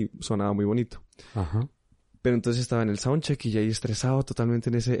banda, y sonaba muy bonito. Ajá. Pero entonces estaba en el soundcheck y ya ahí estresado totalmente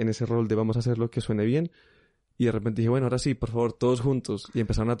en ese rol de vamos a hacerlo que suene bien. Y de repente dije, bueno, ahora sí, por favor, todos juntos. Y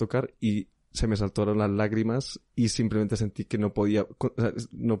empezaron a tocar y se me saltaron las lágrimas y simplemente sentí que no podía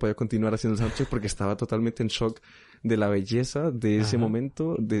continuar haciendo el soundcheck porque estaba totalmente en shock de la belleza de ese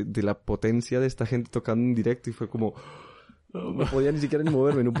momento, de la potencia de esta gente tocando en directo, y fue como... No podía ni siquiera ni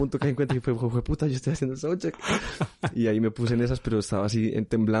moverme. En un punto caí en cuenta y fue puta, yo estoy haciendo el soundcheck. Y ahí me puse en esas, pero estaba así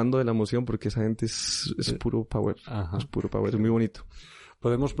temblando de la emoción porque esa gente es puro power. Ajá. Es puro power, es muy bonito.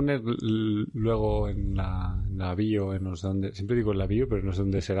 Podemos poner luego en la bio, en no sé dónde, siempre digo en la bio, pero no sé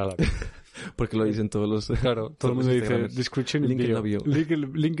dónde será la bio. Porque lo dicen todos los... Claro, todo el mundo dice description link en la bio.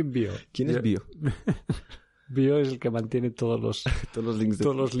 Link en bio. ¿Quién es bio? Bio es el que mantiene todos los links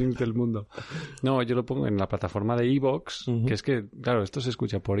del mundo. No, yo lo pongo en la plataforma de iVoox, que es que, claro, esto se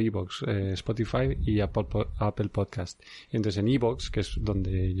escucha por iVoox, Spotify y Apple Podcast. Entonces en iVoox, que es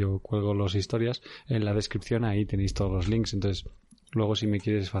donde yo cuelgo las historias, en la descripción ahí tenéis todos los links. Entonces, luego si me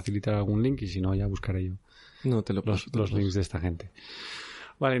quieres facilitar algún link y si no, ya buscaré yo los links de esta gente.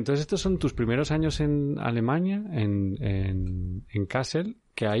 Vale, entonces estos son tus primeros años en Alemania, en Kassel,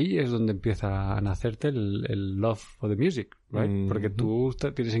 que ahí es donde empieza a nacerte el love for the music, right? Porque tú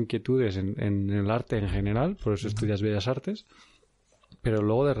tienes inquietudes en el arte en general, por eso estudias Bellas Artes, pero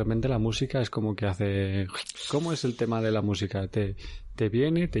luego de repente la música es como que hace... ¿Cómo es el tema de la música? ¿Te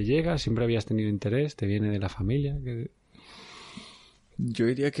viene, te llega? ¿Siempre habías tenido interés? ¿Te viene de la familia? Yo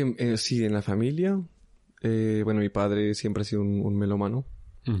diría que sí, en la familia. Bueno, mi padre siempre ha sido un melómano.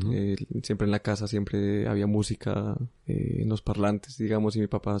 Siempre en la casa siempre había música en los parlantes, digamos, y mi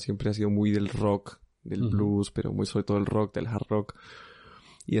papá siempre ha sido muy del rock, del blues, pero muy sobre todo el rock, del hard rock,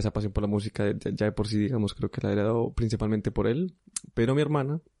 y esa pasión por la música ya de por sí, digamos, creo que la he heredado principalmente por él. Pero mi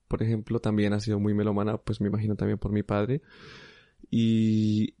hermana, por ejemplo, también ha sido muy melómana, pues me imagino también por mi padre,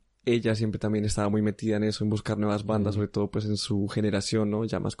 y ella siempre también estaba muy metida en eso, en buscar nuevas bandas, sobre todo pues en su generación, ¿no?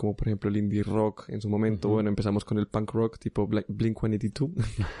 Ya más como por ejemplo el indie rock en su momento. Bueno, empezamos con el punk rock tipo Blink-182.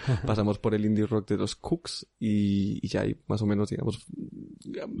 Pasamos por el indie rock de los Cooks y ya ahí más o menos, digamos,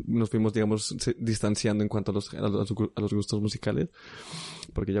 nos fuimos, digamos, distanciando en cuanto a los gustos musicales.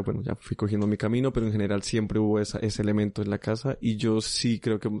 Porque ya, bueno, ya fui cogiendo mi camino, pero en general siempre hubo ese elemento en la casa. Y yo sí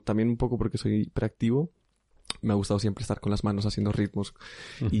creo que también un poco porque soy hiperactivo, me ha gustado siempre estar con las manos haciendo ritmos.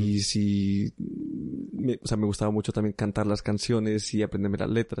 Y sí, me gustaba mucho también cantar las canciones y aprenderme las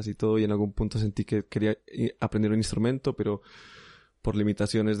letras y todo. Y en algún punto sentí que quería aprender un instrumento, pero por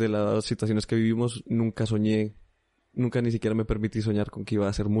limitaciones de las situaciones que vivimos, nunca ni siquiera me permití soñar con que iba a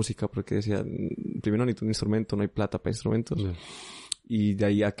hacer música, porque decía, primero necesito un instrumento, no hay plata para instrumentos. Y de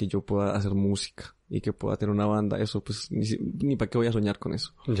ahí a que yo pueda hacer música y que pueda tener una banda, eso pues ni para qué voy a soñar con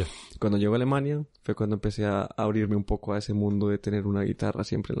eso. Cuando llego a Alemania fue cuando empecé a abrirme un poco a ese mundo de tener una guitarra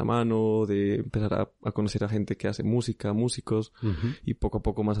siempre en la mano, de empezar a conocer a gente que hace música, músicos, y poco a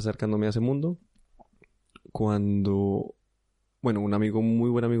poco más acercándome a ese mundo. Cuando, bueno, muy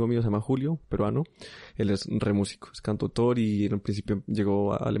buen amigo mío se llama Julio, peruano, él es re músico, es cantautor, y en un principio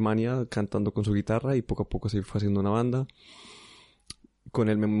llegó a Alemania cantando con su guitarra y poco a poco se fue haciendo una banda. Con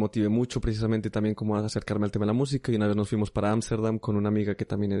él me motivé mucho precisamente también como a acercarme al tema de la música, y una vez nos fuimos para Ámsterdam con una amiga que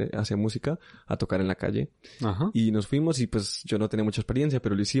también hacía música a tocar en la calle. Y nos fuimos y pues yo no tenía mucha experiencia,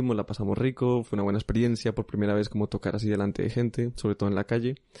 pero lo hicimos, la pasamos rico, fue una buena experiencia, por primera vez como tocar así delante de gente, sobre todo en la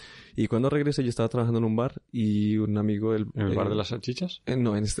calle. Y cuando regresé yo estaba trabajando en un bar y un amigo del... ¿En el bar de las salchichas?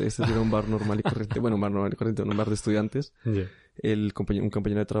 No, este era un bar normal y corriente. Bueno, un bar normal y corriente, un bar de estudiantes. Un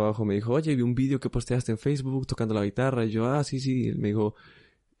compañero de trabajo me dijo, oye, vi un vídeo que posteaste en Facebook tocando la guitarra. Y yo, sí. Él me dijo,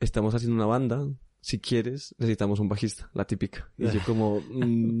 estamos haciendo una banda, si quieres, necesitamos un bajista, la típica. Y yo como,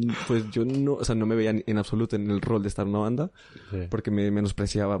 pues yo no, o sea, no me veía en absoluto en el rol de estar en una banda, porque me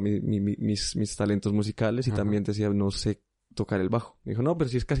menospreciaba mis talentos musicales, y también decía, no sé tocar el bajo. Me dijo, no, pero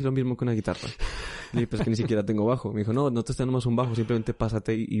si es casi lo mismo que una guitarra. Y dije, pues que ni siquiera tengo bajo. Me dijo, no te estás nomás un bajo, simplemente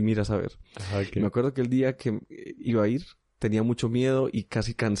pásate y miras a ver. Me acuerdo que el día que iba a ir, tenía mucho miedo y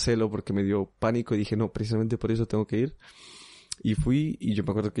casi cancelo porque me dio pánico, y dije, no, precisamente por eso tengo que ir. Y fui, y yo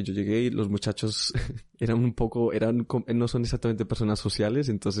me acuerdo que yo llegué y los muchachos no son exactamente personas sociales,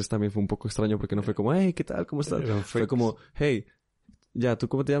 entonces también fue un poco extraño porque no fue como, hey, ¿qué tal? ¿Cómo estás? Fue como, hey, ya, ¿tú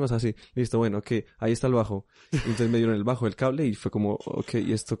cómo te llamas? Así, listo, bueno, ok, ahí está el bajo. Y entonces me dieron el bajo, el cable, y fue como, ok,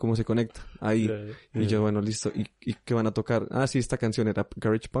 ¿y esto cómo se conecta? Ahí. Y yo, bueno, listo, ¿y qué van a tocar? Sí, esta canción era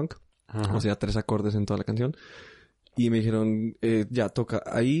Garage Punk, o sea, 3 acordes en toda la canción. Y me dijeron, ya, toca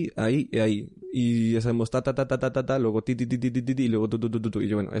ahí, y hacemos ta, luego ti, y luego tu. Y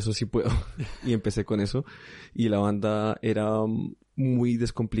yo, bueno, eso sí puedo. Y empecé con eso. Y la banda era muy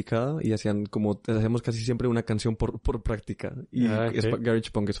descomplicada y hacíamos casi siempre una canción por práctica. Y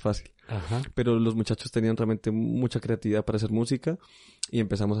Garage Punk es fácil. Pero los muchachos tenían realmente mucha creatividad para hacer música. Y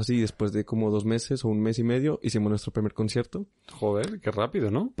empezamos así, y después de como 2 meses o 1 mes y medio, hicimos nuestro primer concierto. Joder, qué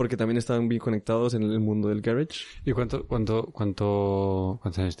rápido, ¿no? Porque también estaban bien conectados en el mundo del garage. ¿Y cuántos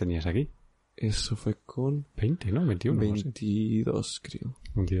años tenías aquí? Eso fue con... 20, ¿no? 21. 22, no sé. creo.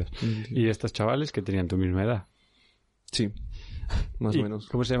 22. ¿Y estos chavales que tenían tu misma edad? Sí, más o menos.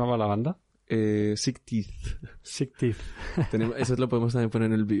 ¿Cómo se llamaba la banda? Sick Teeth. Sick Teeth. Eso lo podemos también poner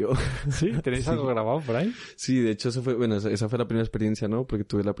en el bio. ¿Sí? ¿Tenéis algo grabado por ahí? Sí, de hecho esa fue la primera experiencia, ¿no? Porque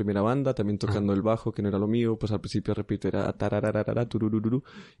tuve la primera banda, también tocando el bajo, que no era lo mío. Pues al principio, repito, era tarararara, tururururu.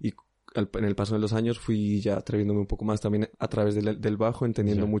 Y en el paso de los años fui ya atreviéndome un poco más también a través del bajo,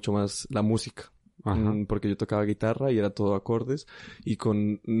 entendiendo mucho más la música. Ajá. porque yo tocaba guitarra y era todo acordes y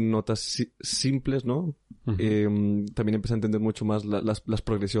con notas simples, ¿no? Ujú. También empecé a entender mucho más las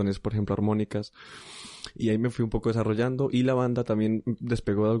progresiones, por ejemplo, armónicas. Y ahí me fui un poco desarrollando y la banda también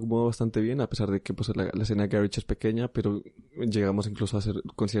despegó de algún modo bastante bien, a pesar de que pues la escena garage es pequeña, pero llegamos incluso a hacer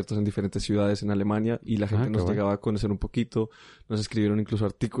conciertos en diferentes ciudades en Alemania y la gente Qué nos guay. llegaba a conocer un poquito, nos escribieron incluso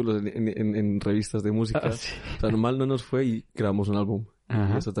artículos en revistas de música. Ah, sí. O sea, mal no nos fue y grabamos un álbum.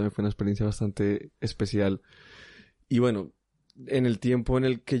 Ajá. Y eso también fue una experiencia bastante especial. Y bueno, en el tiempo en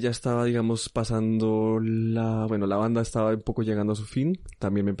el que ya estaba, digamos, pasando la banda estaba un poco llegando a su fin,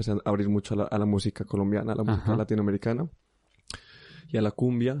 también me empecé a abrir mucho a la música colombiana, a la música Ajá. latinoamericana y a la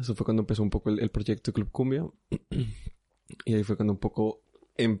cumbia. Eso fue cuando empezó un poco el proyecto Club Cumbia. Y ahí fue cuando un poco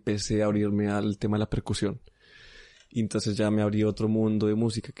empecé a abrirme al tema de la percusión. Y entonces ya me abrí otro mundo de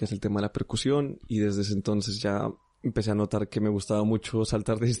música, que es el tema de la percusión, y desde ese entonces ya empecé a notar que me gustaba mucho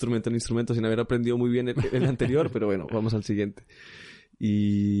saltar de instrumento en instrumento sin haber aprendido muy bien el anterior, pero bueno, vamos al siguiente.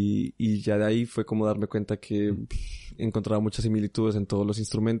 Y ya de ahí fue como darme cuenta que encontraba muchas similitudes en todos los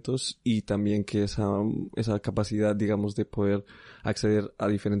instrumentos y también que esa capacidad, digamos, de poder acceder a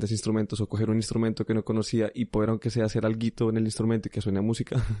diferentes instrumentos o coger un instrumento que no conocía y poder, aunque sea, hacer alguito en el instrumento y que suene a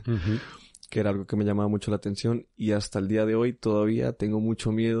música, Ujú. que era algo que me llamaba mucho la atención y hasta el día de hoy todavía tengo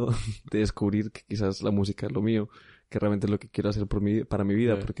mucho miedo de descubrir que quizás la música es lo mío, que realmente es lo que quiero hacer para mi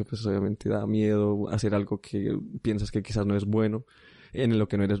vida, Yeah. porque pues obviamente da miedo hacer algo que piensas que quizás no es bueno, en lo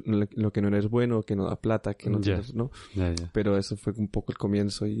que no eres bueno, que no da plata, que no Yeah. tienes, ¿no? Ya, ya. Pero eso fue un poco el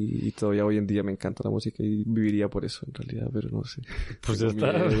comienzo y todavía hoy en día me encanta la música y viviría por eso en realidad, pero no sé. Pues ya Tengo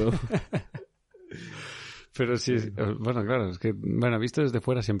está. miedo. Pero sí, bueno, claro, es que, bueno, visto desde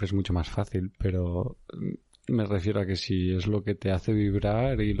fuera siempre es mucho más fácil, pero me refiero a que si es lo que te hace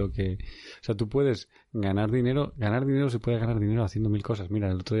vibrar y lo que... O sea, tú puedes ganar dinero se puede ganar dinero haciendo mil cosas. Mira,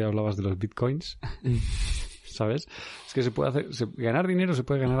 el otro día hablabas de los bitcoins, ¿sabes? Es que se puede hacer, ganar dinero se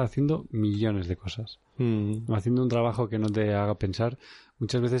puede ganar haciendo millones de cosas. Haciendo un trabajo que no te haga pensar.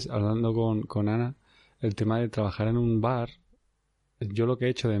 Muchas veces, hablando con Ana, el tema de trabajar en un bar, yo lo que he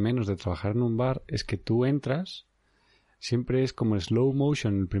hecho de menos de trabajar en un bar es que tú entras, siempre es como slow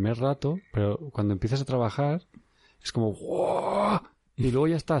motion el primer rato, pero cuando empiezas a trabajar es como ¡wow! Y luego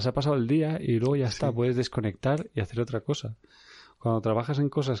ya está, se ha pasado el día y luego ya está, puedes desconectar y hacer otra cosa. Cuando trabajas en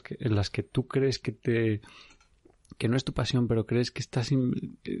cosas en las que tú crees que no es tu pasión, pero crees que estás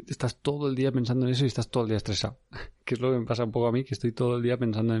todo el día pensando en eso y estás todo el día estresado. Que es lo que me pasa un poco a mí, que estoy todo el día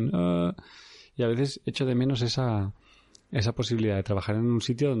pensando en... y a veces echo de menos esa posibilidad de trabajar en un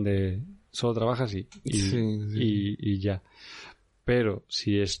sitio donde solo trabajas y ya. Pero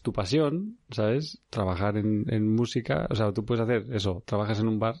si es tu pasión, ¿sabes? Trabajar en música, o sea, tú puedes hacer eso, trabajas en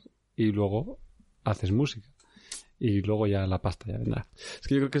un bar y luego haces música. Y luego ya la pasta ya vendrá. Es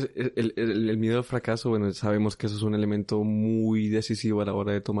que yo creo que el miedo al fracaso, bueno, sabemos que eso es un elemento muy decisivo a la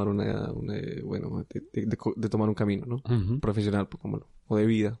hora de tomar de tomar un camino, ¿no? Uh-huh. Profesional, o de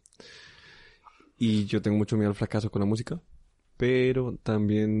vida. Y yo tengo mucho miedo al fracaso con la música, pero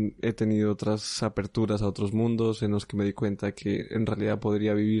también he tenido otras aperturas a otros mundos en los que me di cuenta que en realidad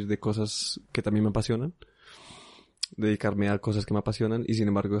podría vivir de cosas que también me apasionan, dedicarme a cosas que me apasionan y sin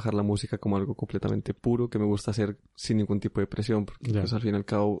embargo dejar la música como algo completamente puro que me gusta hacer sin ningún tipo de presión, porque pues al fin y al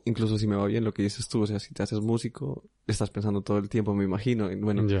cabo, incluso si me va bien lo que dices tú, o sea, si te haces músico, estás pensando todo el tiempo, me imagino, en,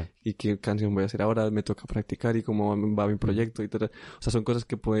 bueno, ¿y qué canción voy a hacer ahora? Me toca practicar y cómo va mi proyecto y todo. O sea, son cosas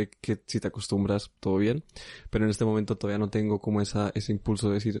que puede que si te acostumbras todo bien, pero en este momento todavía no tengo como ese impulso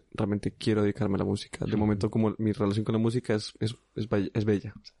de decir, realmente quiero dedicarme a la música. De momento como mi relación con la música es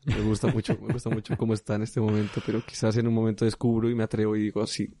bella. O sea, me gusta mucho cómo está en este momento, pero quizás en un momento descubro y me atrevo y digo,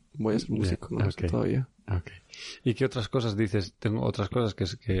 sí, voy a ser músico, no sé todavía. Okay. ¿Y qué otras cosas dices? Tengo otras cosas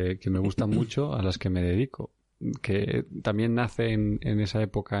que me gustan mucho a las que me dedico, que también nace en esa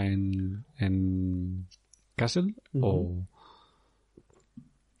época en Kassel, o...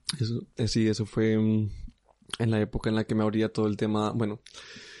 Eso fue en la época en la que me abría todo el tema, bueno,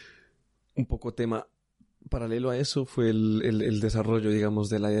 un poco tema paralelo a eso fue el desarrollo, digamos,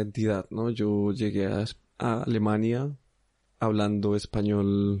 de la identidad, ¿no? Yo llegué a Alemania hablando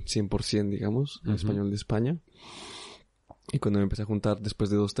español 100%, digamos, español de España. Y cuando me empecé a juntar después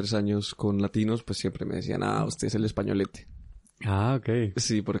de 2-3 años con latinos, pues siempre me decían, usted es el españolete. Ah, ok.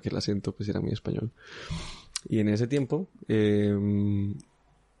 Sí, porque el acento pues era muy español. Y en ese tiempo,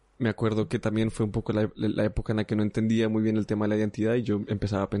 me acuerdo que también fue un poco la época en la que no entendía muy bien el tema de la identidad y yo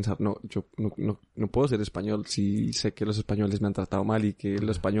empezaba a pensar, yo no puedo ser español si sé que los españoles me han tratado mal y que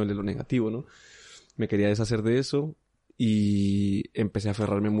lo español es lo negativo, ¿no? Me quería deshacer de eso y empecé a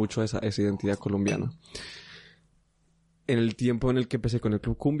aferrarme mucho a esa identidad colombiana. en el tiempo en el que empecé con el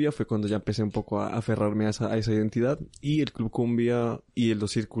Club Cumbia fue cuando ya empecé un poco a aferrarme a esa identidad. Y el Club Cumbia y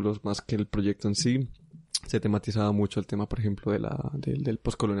los círculos, más que el proyecto en sí, se tematizaba mucho el tema, por ejemplo, del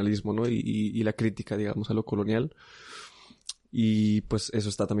poscolonialismo, ¿no? Y la crítica, digamos, a lo colonial. Y pues eso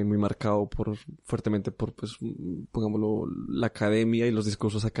está también muy marcado fuertemente por, pues, pongámoslo, la academia y los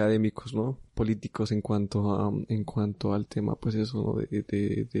discursos académicos, ¿no? Políticos en cuanto al tema, pues eso, ¿no?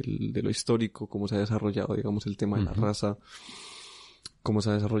 De lo histórico, cómo se ha desarrollado, digamos, el tema de la raza, cómo se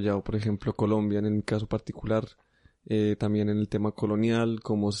ha desarrollado, por ejemplo, Colombia en mi caso particular, también en el tema colonial,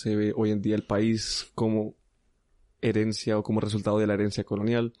 cómo se ve hoy en día el país como herencia o como resultado de la herencia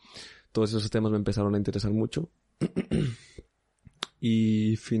colonial. Todos esos temas me empezaron a interesar mucho.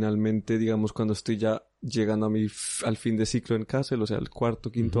 Y finalmente, digamos, cuando estoy ya llegando al fin de ciclo en Kassel, o sea, el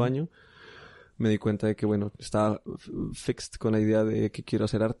cuarto, quinto año, me di cuenta de que, bueno, estaba fixed con la idea de que quiero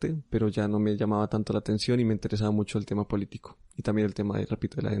hacer arte, pero ya no me llamaba tanto la atención y me interesaba mucho el tema político. Y también el tema,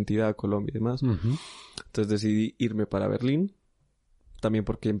 repito, de la identidad, Colombia y demás. Entonces decidí irme para Berlín. También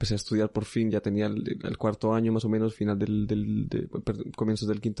porque empecé a estudiar por fin, ya tenía el cuarto año más o menos, comienzos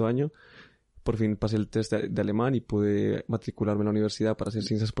del quinto año. Por fin pasé el test de alemán y pude matricularme en la universidad para hacer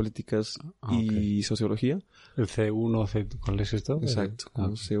ciencias políticas y sociología. ¿El C1, cuál es esto? Exacto,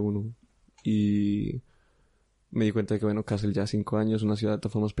 C1. Y me di cuenta de que, bueno, Kassel ya 5 años, una ciudad de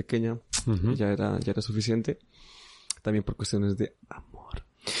todas formas pequeña, ya era suficiente. También por cuestiones de amor.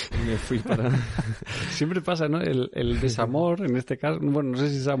 Me fui para... Siempre pasa, ¿no? El desamor, en este caso... Bueno, no sé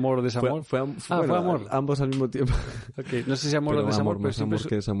si es amor o desamor. Fue amor. Ambos al mismo tiempo. Okay. No sé si amor o desamor, pero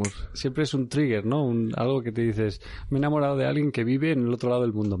siempre es un trigger, ¿no? Algo que te dices, me he enamorado de alguien que vive en el otro lado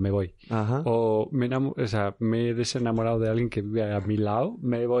del mundo, me voy. Ajá. O me he desenamorado de alguien que vive a mi lado,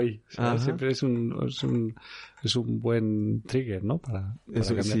 me voy. Siempre es un buen trigger, ¿no? Para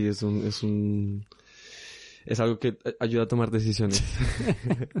eso, sí, es algo que ayuda a tomar decisiones.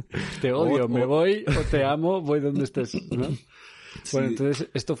 Te odio, me voy, o te amo, voy donde estés, ¿no? Sí. Bueno, entonces,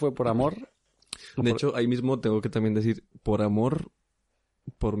 ¿esto fue por amor? De hecho, ahí mismo tengo que también decir, por amor,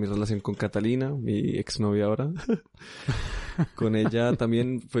 por mi relación con Catalina, mi exnovia ahora. Con ella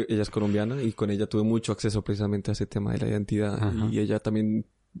también, ella es colombiana, y con ella tuve mucho acceso precisamente a ese tema de la identidad. Y ella también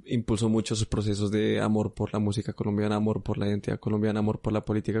impulsó mucho sus procesos de amor por la música colombiana, amor por la identidad colombiana, amor por la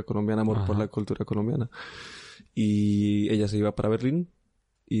política colombiana, amor por la cultura colombiana. Y ella se iba para Berlín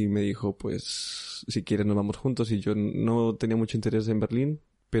y me dijo, pues, si quieres nos vamos juntos. Y yo no tenía mucho interés en Berlín,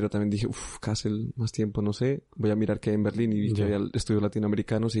 pero también dije, Kassel, más tiempo, no sé, voy a mirar qué hay en Berlín. Y vi que había estudios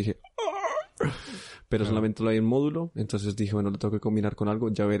latinoamericanos y dije, pero solamente lo hay en módulo. Entonces dije, bueno, lo tengo que combinar con algo,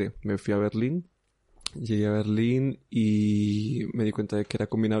 ya veré. Me fui a Berlín. Llegué a Berlín y me di cuenta de que era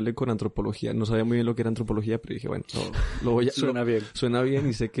combinable con antropología. No sabía muy bien lo que era antropología, pero dije, bueno, suena bien. Suena bien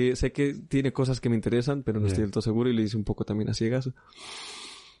y sé que tiene cosas que me interesan, pero no estoy del todo seguro y le hice un poco también a ciegas.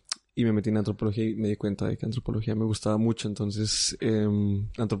 Y me metí en antropología y me di cuenta de que antropología me gustaba mucho. Entonces,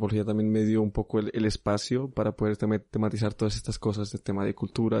 antropología también me dio un poco el espacio para poder tematizar todas estas cosas, el tema de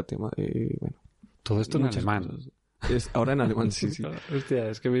cultura, tema de, bueno. Todo esto en alemán. Cosas. Ahora en alemán, sí. Hostia,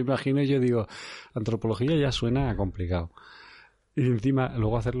 es que me imagino, yo digo, antropología ya suena complicado. Y encima,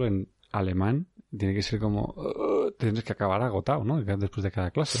 luego hacerlo en alemán, tiene que ser como... tienes que acabar agotado, ¿no? Después de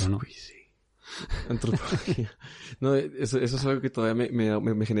cada clase, ¿o no? Uy, sí. Antropología. No, eso es algo que todavía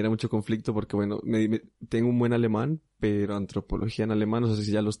me genera mucho conflicto porque, bueno, tengo un buen alemán, pero antropología en alemán, no sé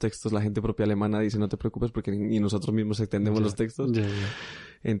si ya los textos, la gente propia alemana dice no te preocupes porque ni nosotros mismos entendemos los textos.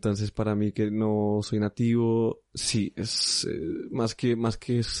 Entonces, para mí que no soy nativo, sí, es más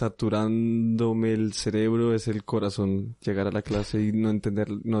que saturándome el cerebro, es el corazón. Llegar a la clase y no entender,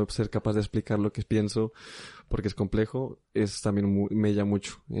 no ser capaz de explicar lo que pienso, porque es complejo, es también me llama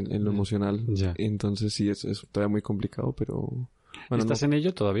mucho en lo emocional. Entonces, sí, es todavía muy complicado, pero... Bueno, ¿Estás en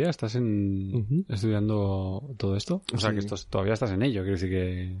ello todavía? ¿Estás estudiando todo esto? O sea, que todavía estás en ello, quiere decir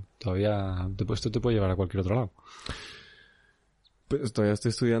que todavía esto te puede llevar a cualquier otro lado. Pues todavía estoy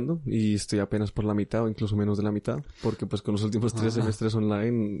estudiando y estoy apenas por la mitad o incluso menos de la mitad, porque pues con los últimos 3 semestres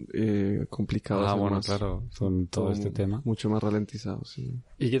online complicados. Bueno, claro, con todo este tema. Mucho más ralentizado, sí.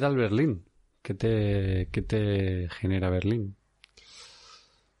 ¿Y qué tal Berlín? ¿Qué te genera Berlín?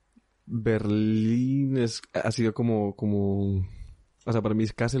 Berlín ha sido como... O sea, para mí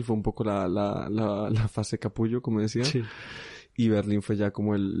Kassel fue un poco la fase capullo, como decía. Sí. Y Berlín fue ya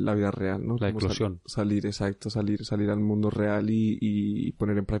como la vida real, ¿no? La eclosión. Salir al mundo real y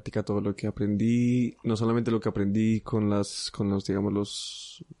poner en práctica todo lo que aprendí. No solamente lo que aprendí con los digamos,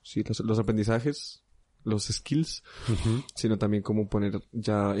 los aprendizajes, los skills, sino también cómo poner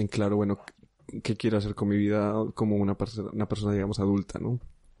ya en claro, bueno, qué quiero hacer con mi vida como una persona, digamos, adulta, ¿no?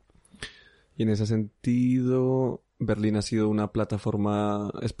 Y en ese sentido, Berlín ha sido una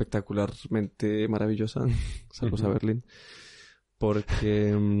plataforma espectacularmente maravillosa. Saludos a Berlín.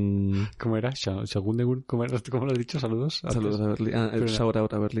 Porque... ¿Cómo era? ¿Cómo lo has dicho? ¿Saludos? Saludos a Berlín. Shout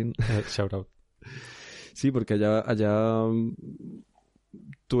out a Berlín. Shout out. Sí, porque allá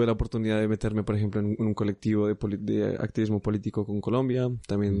tuve la oportunidad de meterme, por ejemplo, en un colectivo de activismo político con Colombia.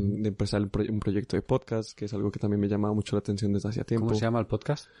 También de empezar un proyecto de podcast, que es algo que también me llamaba mucho la atención desde hacía tiempo. ¿Cómo se llama el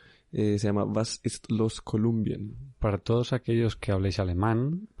podcast? Se llama Was ist los Kolumbien? Para todos aquellos que habléis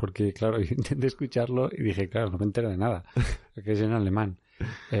alemán, porque claro, yo intenté escucharlo y dije, claro, no me entero de nada, que es en alemán.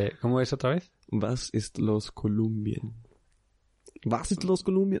 ¿Cómo es otra vez? Was ist los Kolumbien? Was ist los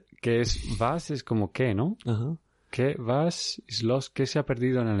Kolumbien? Que es, was es como qué, ¿no? Ajá. ¿Qué, was ist los, qué se ha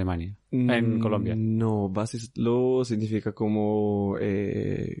perdido en Alemania? En Colombia. No, was ist los significa como,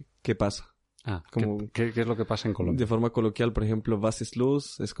 ¿qué pasa? Ah, como, ¿qué es lo que pasa en Colombia? De forma coloquial, por ejemplo, was ist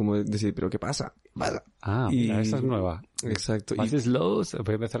los es como decir, ¿pero qué pasa? ¿Pasa? Ah, mira, esta es nueva. Exacto. Was ist los?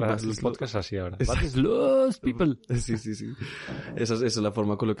 Voy a empezar los podcasts así ahora. What is los, people? Sí. Esa es la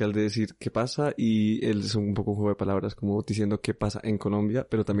forma coloquial de decir qué pasa, y él es un poco un juego de palabras como diciendo qué pasa en Colombia,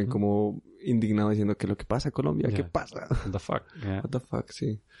 pero también como indignado diciendo que lo que pasa en Colombia, ¿qué pasa? What the fuck? Yeah. What the fuck,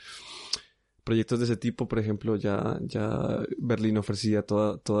 sí. Proyectos de ese tipo, por ejemplo, ya Berlín ofrecía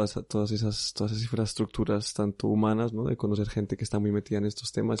todas esas infraestructuras, tanto humanas, ¿no? De conocer gente que está muy metida en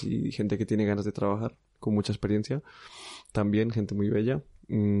estos temas y gente que tiene ganas de trabajar, con mucha experiencia. También gente muy bella.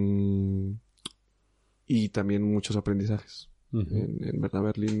 Y también muchos aprendizajes. En verdad,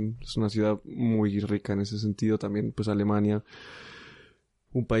 Berlín es una ciudad muy rica en ese sentido. También, pues, Alemania,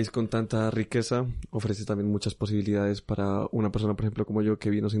 un país con tanta riqueza, ofrece también muchas posibilidades para una persona, por ejemplo, como yo, que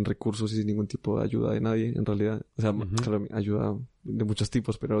vino sin recursos y sin ningún tipo de ayuda de nadie, en realidad. O sea, claro, ayuda de muchos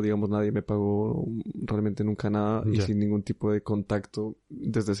tipos, pero digamos nadie me pagó realmente nunca nada, y sin ningún tipo de contacto,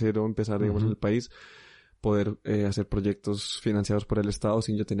 desde cero, empezar, digamos, en el país, poder hacer proyectos financiados por el Estado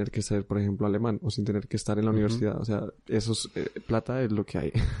sin yo tener que ser, por ejemplo, alemán, o sin tener que estar en la universidad. O sea, eso es, plata es lo que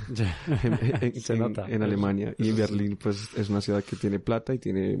hay Se nota. En Alemania. Y en Berlín, pues, es una ciudad que tiene plata y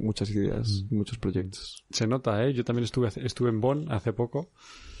tiene muchas ideas y muchos proyectos. Se nota, ¿eh? Yo también estuve en Bonn hace poco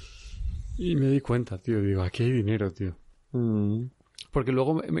y me di cuenta, tío. Digo, aquí hay dinero, tío. Porque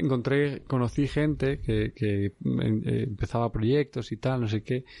luego conocí gente que empezaba proyectos y tal, no sé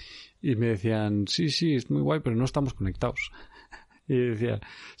qué, y me decían, sí, es muy guay, pero no estamos conectados. Y decía,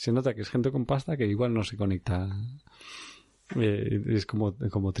 se nota que es gente con pasta que igual no se conecta. Es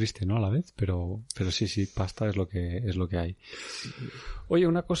como triste, ¿no? A la vez, pero sí, pasta es lo que hay. Oye,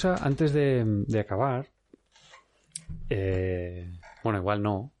 una cosa antes de acabar. Bueno, igual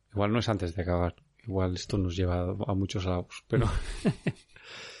no es antes de acabar. Igual esto nos lleva a muchos lados, pero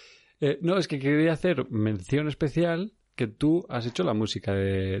no, es que quería hacer mención especial que tú has hecho la música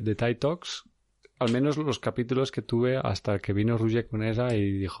de TIE Talks, al menos los capítulos que tuve hasta que vino Roger con esa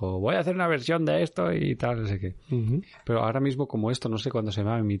y dijo, voy a hacer una versión de esto y tal, no sé qué. Pero ahora mismo, como esto no sé cuándo se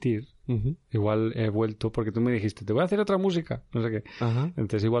va a emitir, igual he vuelto, porque tú me dijiste, te voy a hacer otra música, no sé qué.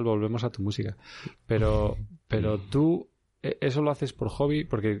 Entonces igual volvemos a tu música. Pero tú... ¿Eso lo haces por hobby?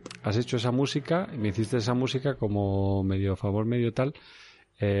 Porque has hecho esa música y me hiciste esa música como medio favor, medio tal.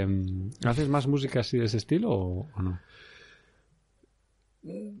 ¿Haces más música así de ese estilo o no?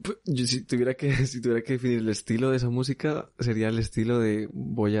 Yo, si tuviera que definir el estilo de esa música, sería el estilo de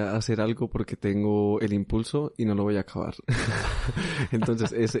voy a hacer algo porque tengo el impulso y no lo voy a acabar.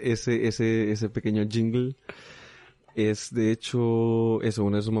 Entonces, ese pequeño jingle es, de hecho, eso,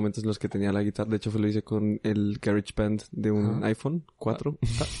 uno de esos momentos en los que tenía la guitarra. De hecho, lo hice con el GarageBand de un iPhone 4.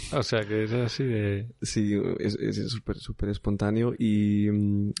 O sea, que es así de... Sí, es súper espontáneo. Y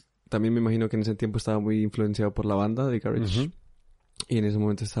también me imagino que en ese tiempo estaba muy influenciado por la banda de Garage. Y en ese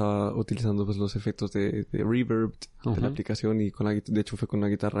momento estaba utilizando, pues, los efectos de reverb de la aplicación, y de hecho fue con una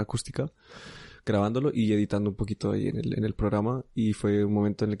guitarra acústica, grabándolo y editando un poquito ahí en el programa. Y fue un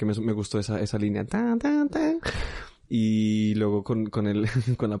momento en el que me gustó esa línea. Tan, tan, tan. Y luego con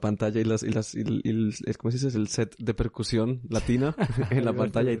la pantalla y ¿cómo se dice? El set de percusión latina en la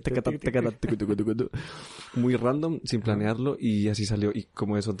pantalla, y muy random, sin planearlo, y así salió. Y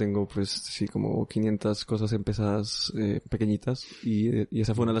como eso tengo, pues, sí, como 500 cosas empezadas, pequeñitas, y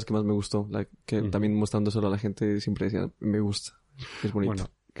esa fue una de las que más me gustó, que también mostrando solo a la gente siempre decía, me gusta, es bonito. Bueno,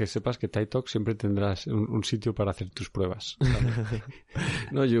 que sepas que TIE Talk siempre tendrás un sitio para hacer tus pruebas.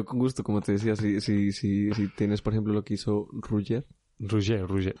 No, yo con gusto, como te decía, si tienes, por ejemplo, lo que hizo Roger.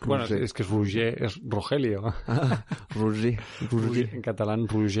 Bueno, es que Roger es Rogelio. Roger. En catalán,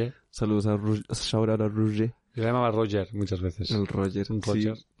 Roger. Saludos a Roger. Shout out a Roger. Se llamaba Roger muchas veces. El Roger. Un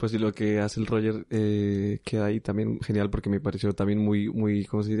Roger. Sí, pues sí, lo que hace el Roger queda ahí también genial porque me pareció también muy,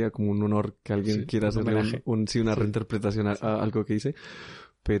 ¿cómo se diría? Como un honor que alguien quiera hacerle una reinterpretación a algo que hice.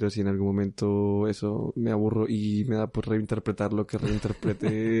 Pero si en algún momento eso me aburro y me da por reinterpretar lo que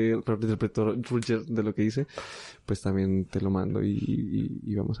reinterpretó Roger de lo que hice, pues también te lo mando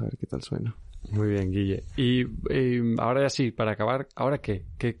y vamos a ver qué tal suena. Muy bien, Guille. Y ahora ya sí, para acabar, ¿ahora qué?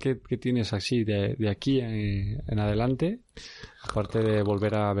 ¿Qué tienes así de aquí en adelante? Aparte de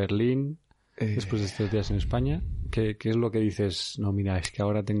volver a Berlín después de estos días en España, ¿qué es lo que dices? No, mira, es que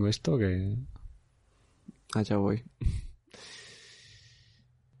ahora tengo esto que... Allá voy.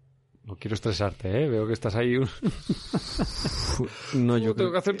 No quiero estresarte, ¿eh? Veo que estás ahí... No, yo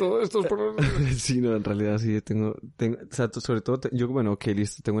tengo que hacer todo esto. Sí, no, en realidad sí tengo o sea, sobre todo,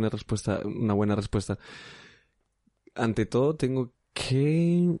 listo, tengo una buena respuesta. Ante todo, tengo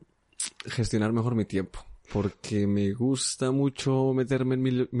que gestionar mejor mi tiempo, porque me gusta mucho meterme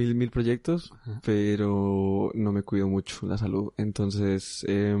en mil proyectos, pero no me cuido mucho la salud. Entonces,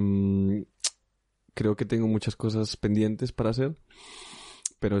 creo que tengo muchas cosas pendientes para hacer,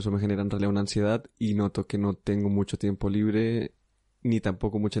 pero eso me genera en realidad una ansiedad y noto que no tengo mucho tiempo libre ni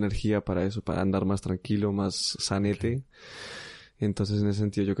tampoco mucha energía para eso, para andar más tranquilo, más sanete. Entonces, en ese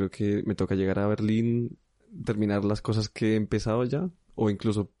sentido, yo creo que me toca llegar a Berlín, terminar las cosas que he empezado ya, o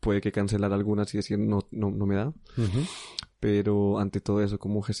incluso puede que cancelar algunas y decir no me da. Uh-huh. Pero ante todo eso,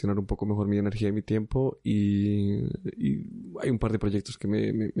 como gestionar un poco mejor mi energía y mi tiempo, y hay un par de proyectos que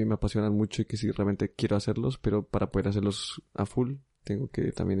me apasionan mucho y que sí realmente quiero hacerlos, pero para poder hacerlos a full tengo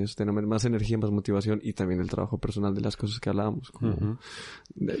que también tener más energía, más motivación y también el trabajo personal de las cosas que hablábamos, como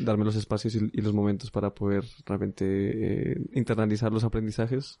darme los espacios y los momentos para poder realmente internalizar los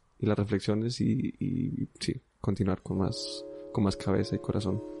aprendizajes y las reflexiones y sí, continuar con más cabeza y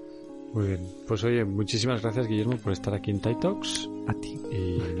corazón. Muy bien. Pues oye, muchísimas gracias, Guillermo, por estar aquí en TAI Talks. A ti.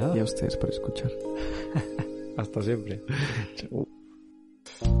 Y nada. Y a ustedes por escuchar. Hasta siempre. Chao.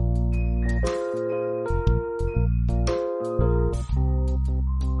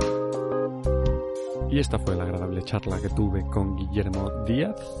 Y esta fue la agradable charla que tuve con Guillermo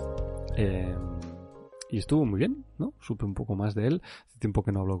Díaz. Y estuvo muy bien, ¿no? Supe un poco más de él. Hace tiempo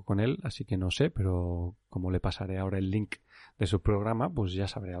que no hablo con él, así que no sé, pero como le pasaré ahora el link de su programa, pues ya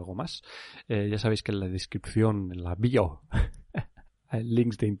sabré algo más. Ya sabéis que en la descripción, en la bio, hay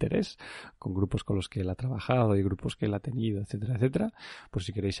links de interés con grupos con los que él ha trabajado y grupos que él ha tenido, etcétera, etcétera. Por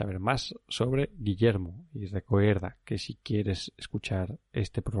si queréis saber más sobre Guillermo. Y recuerda que si quieres escuchar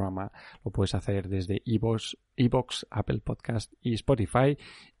este programa lo puedes hacer desde iVoox, Apple Podcast y Spotify.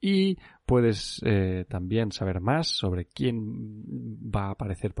 Y puedes también saber más sobre quién va a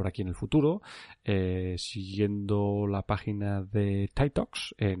aparecer por aquí en el futuro siguiendo la página de TAI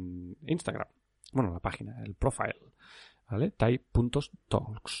Talks en Instagram. Bueno, la página, el profile. ¿Vale?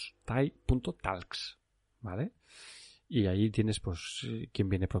 Tai.talks, ¿vale? Y ahí tienes, pues, quién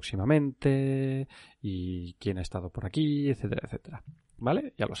viene próximamente y quién ha estado por aquí, etcétera, etcétera.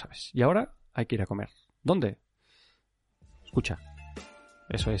 ¿Vale? Ya lo sabes. Y ahora hay que ir a comer. ¿Dónde? Escucha.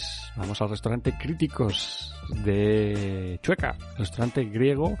 Eso es. Vamos al restaurante Críticos de Chueca, restaurante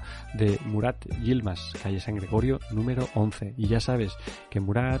griego de Murat Yilmaz, calle San Gregorio número 11. Y ya sabes que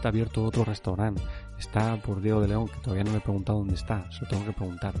Murat ha abierto otro restaurante. Está por Diego de León, que todavía no me he preguntado dónde está. Se lo tengo que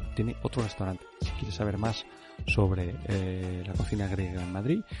preguntar. Tiene otro restaurante. Si quieres saber más sobre la cocina griega en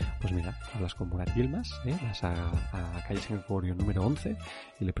Madrid, pues mira, hablas con Murat Yilmaz, vas a calle San Gregorio número 11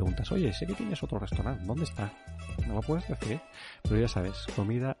 y le preguntas, oye, sé que tienes otro restaurante, ¿dónde está? No lo puedes decir, pero ya sabes,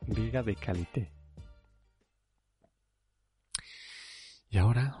 comida griega de calité. Y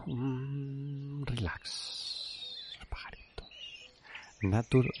ahora, relax, los pajaritos.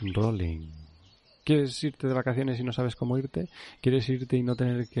 Nature Rolling. ¿Quieres irte de vacaciones y no sabes cómo irte? ¿Quieres irte y no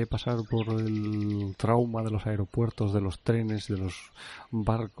tener que pasar por el trauma de los aeropuertos, de los trenes, de los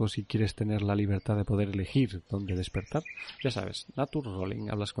barcos y quieres tener la libertad de poder elegir dónde despertar? Ya sabes, Nature Rolling.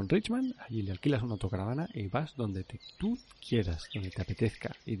 Hablas con Richman, allí le alquilas una autocaravana y vas donde tú quieras, donde te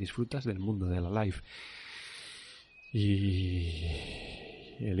apetezca y disfrutas del mundo de la life. Y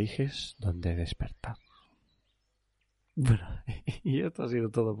eliges dónde despertar. Bueno, y esto ha sido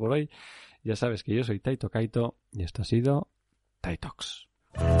todo por hoy. Ya sabes que yo soy Taito Kaito y esto ha sido TAI Talks.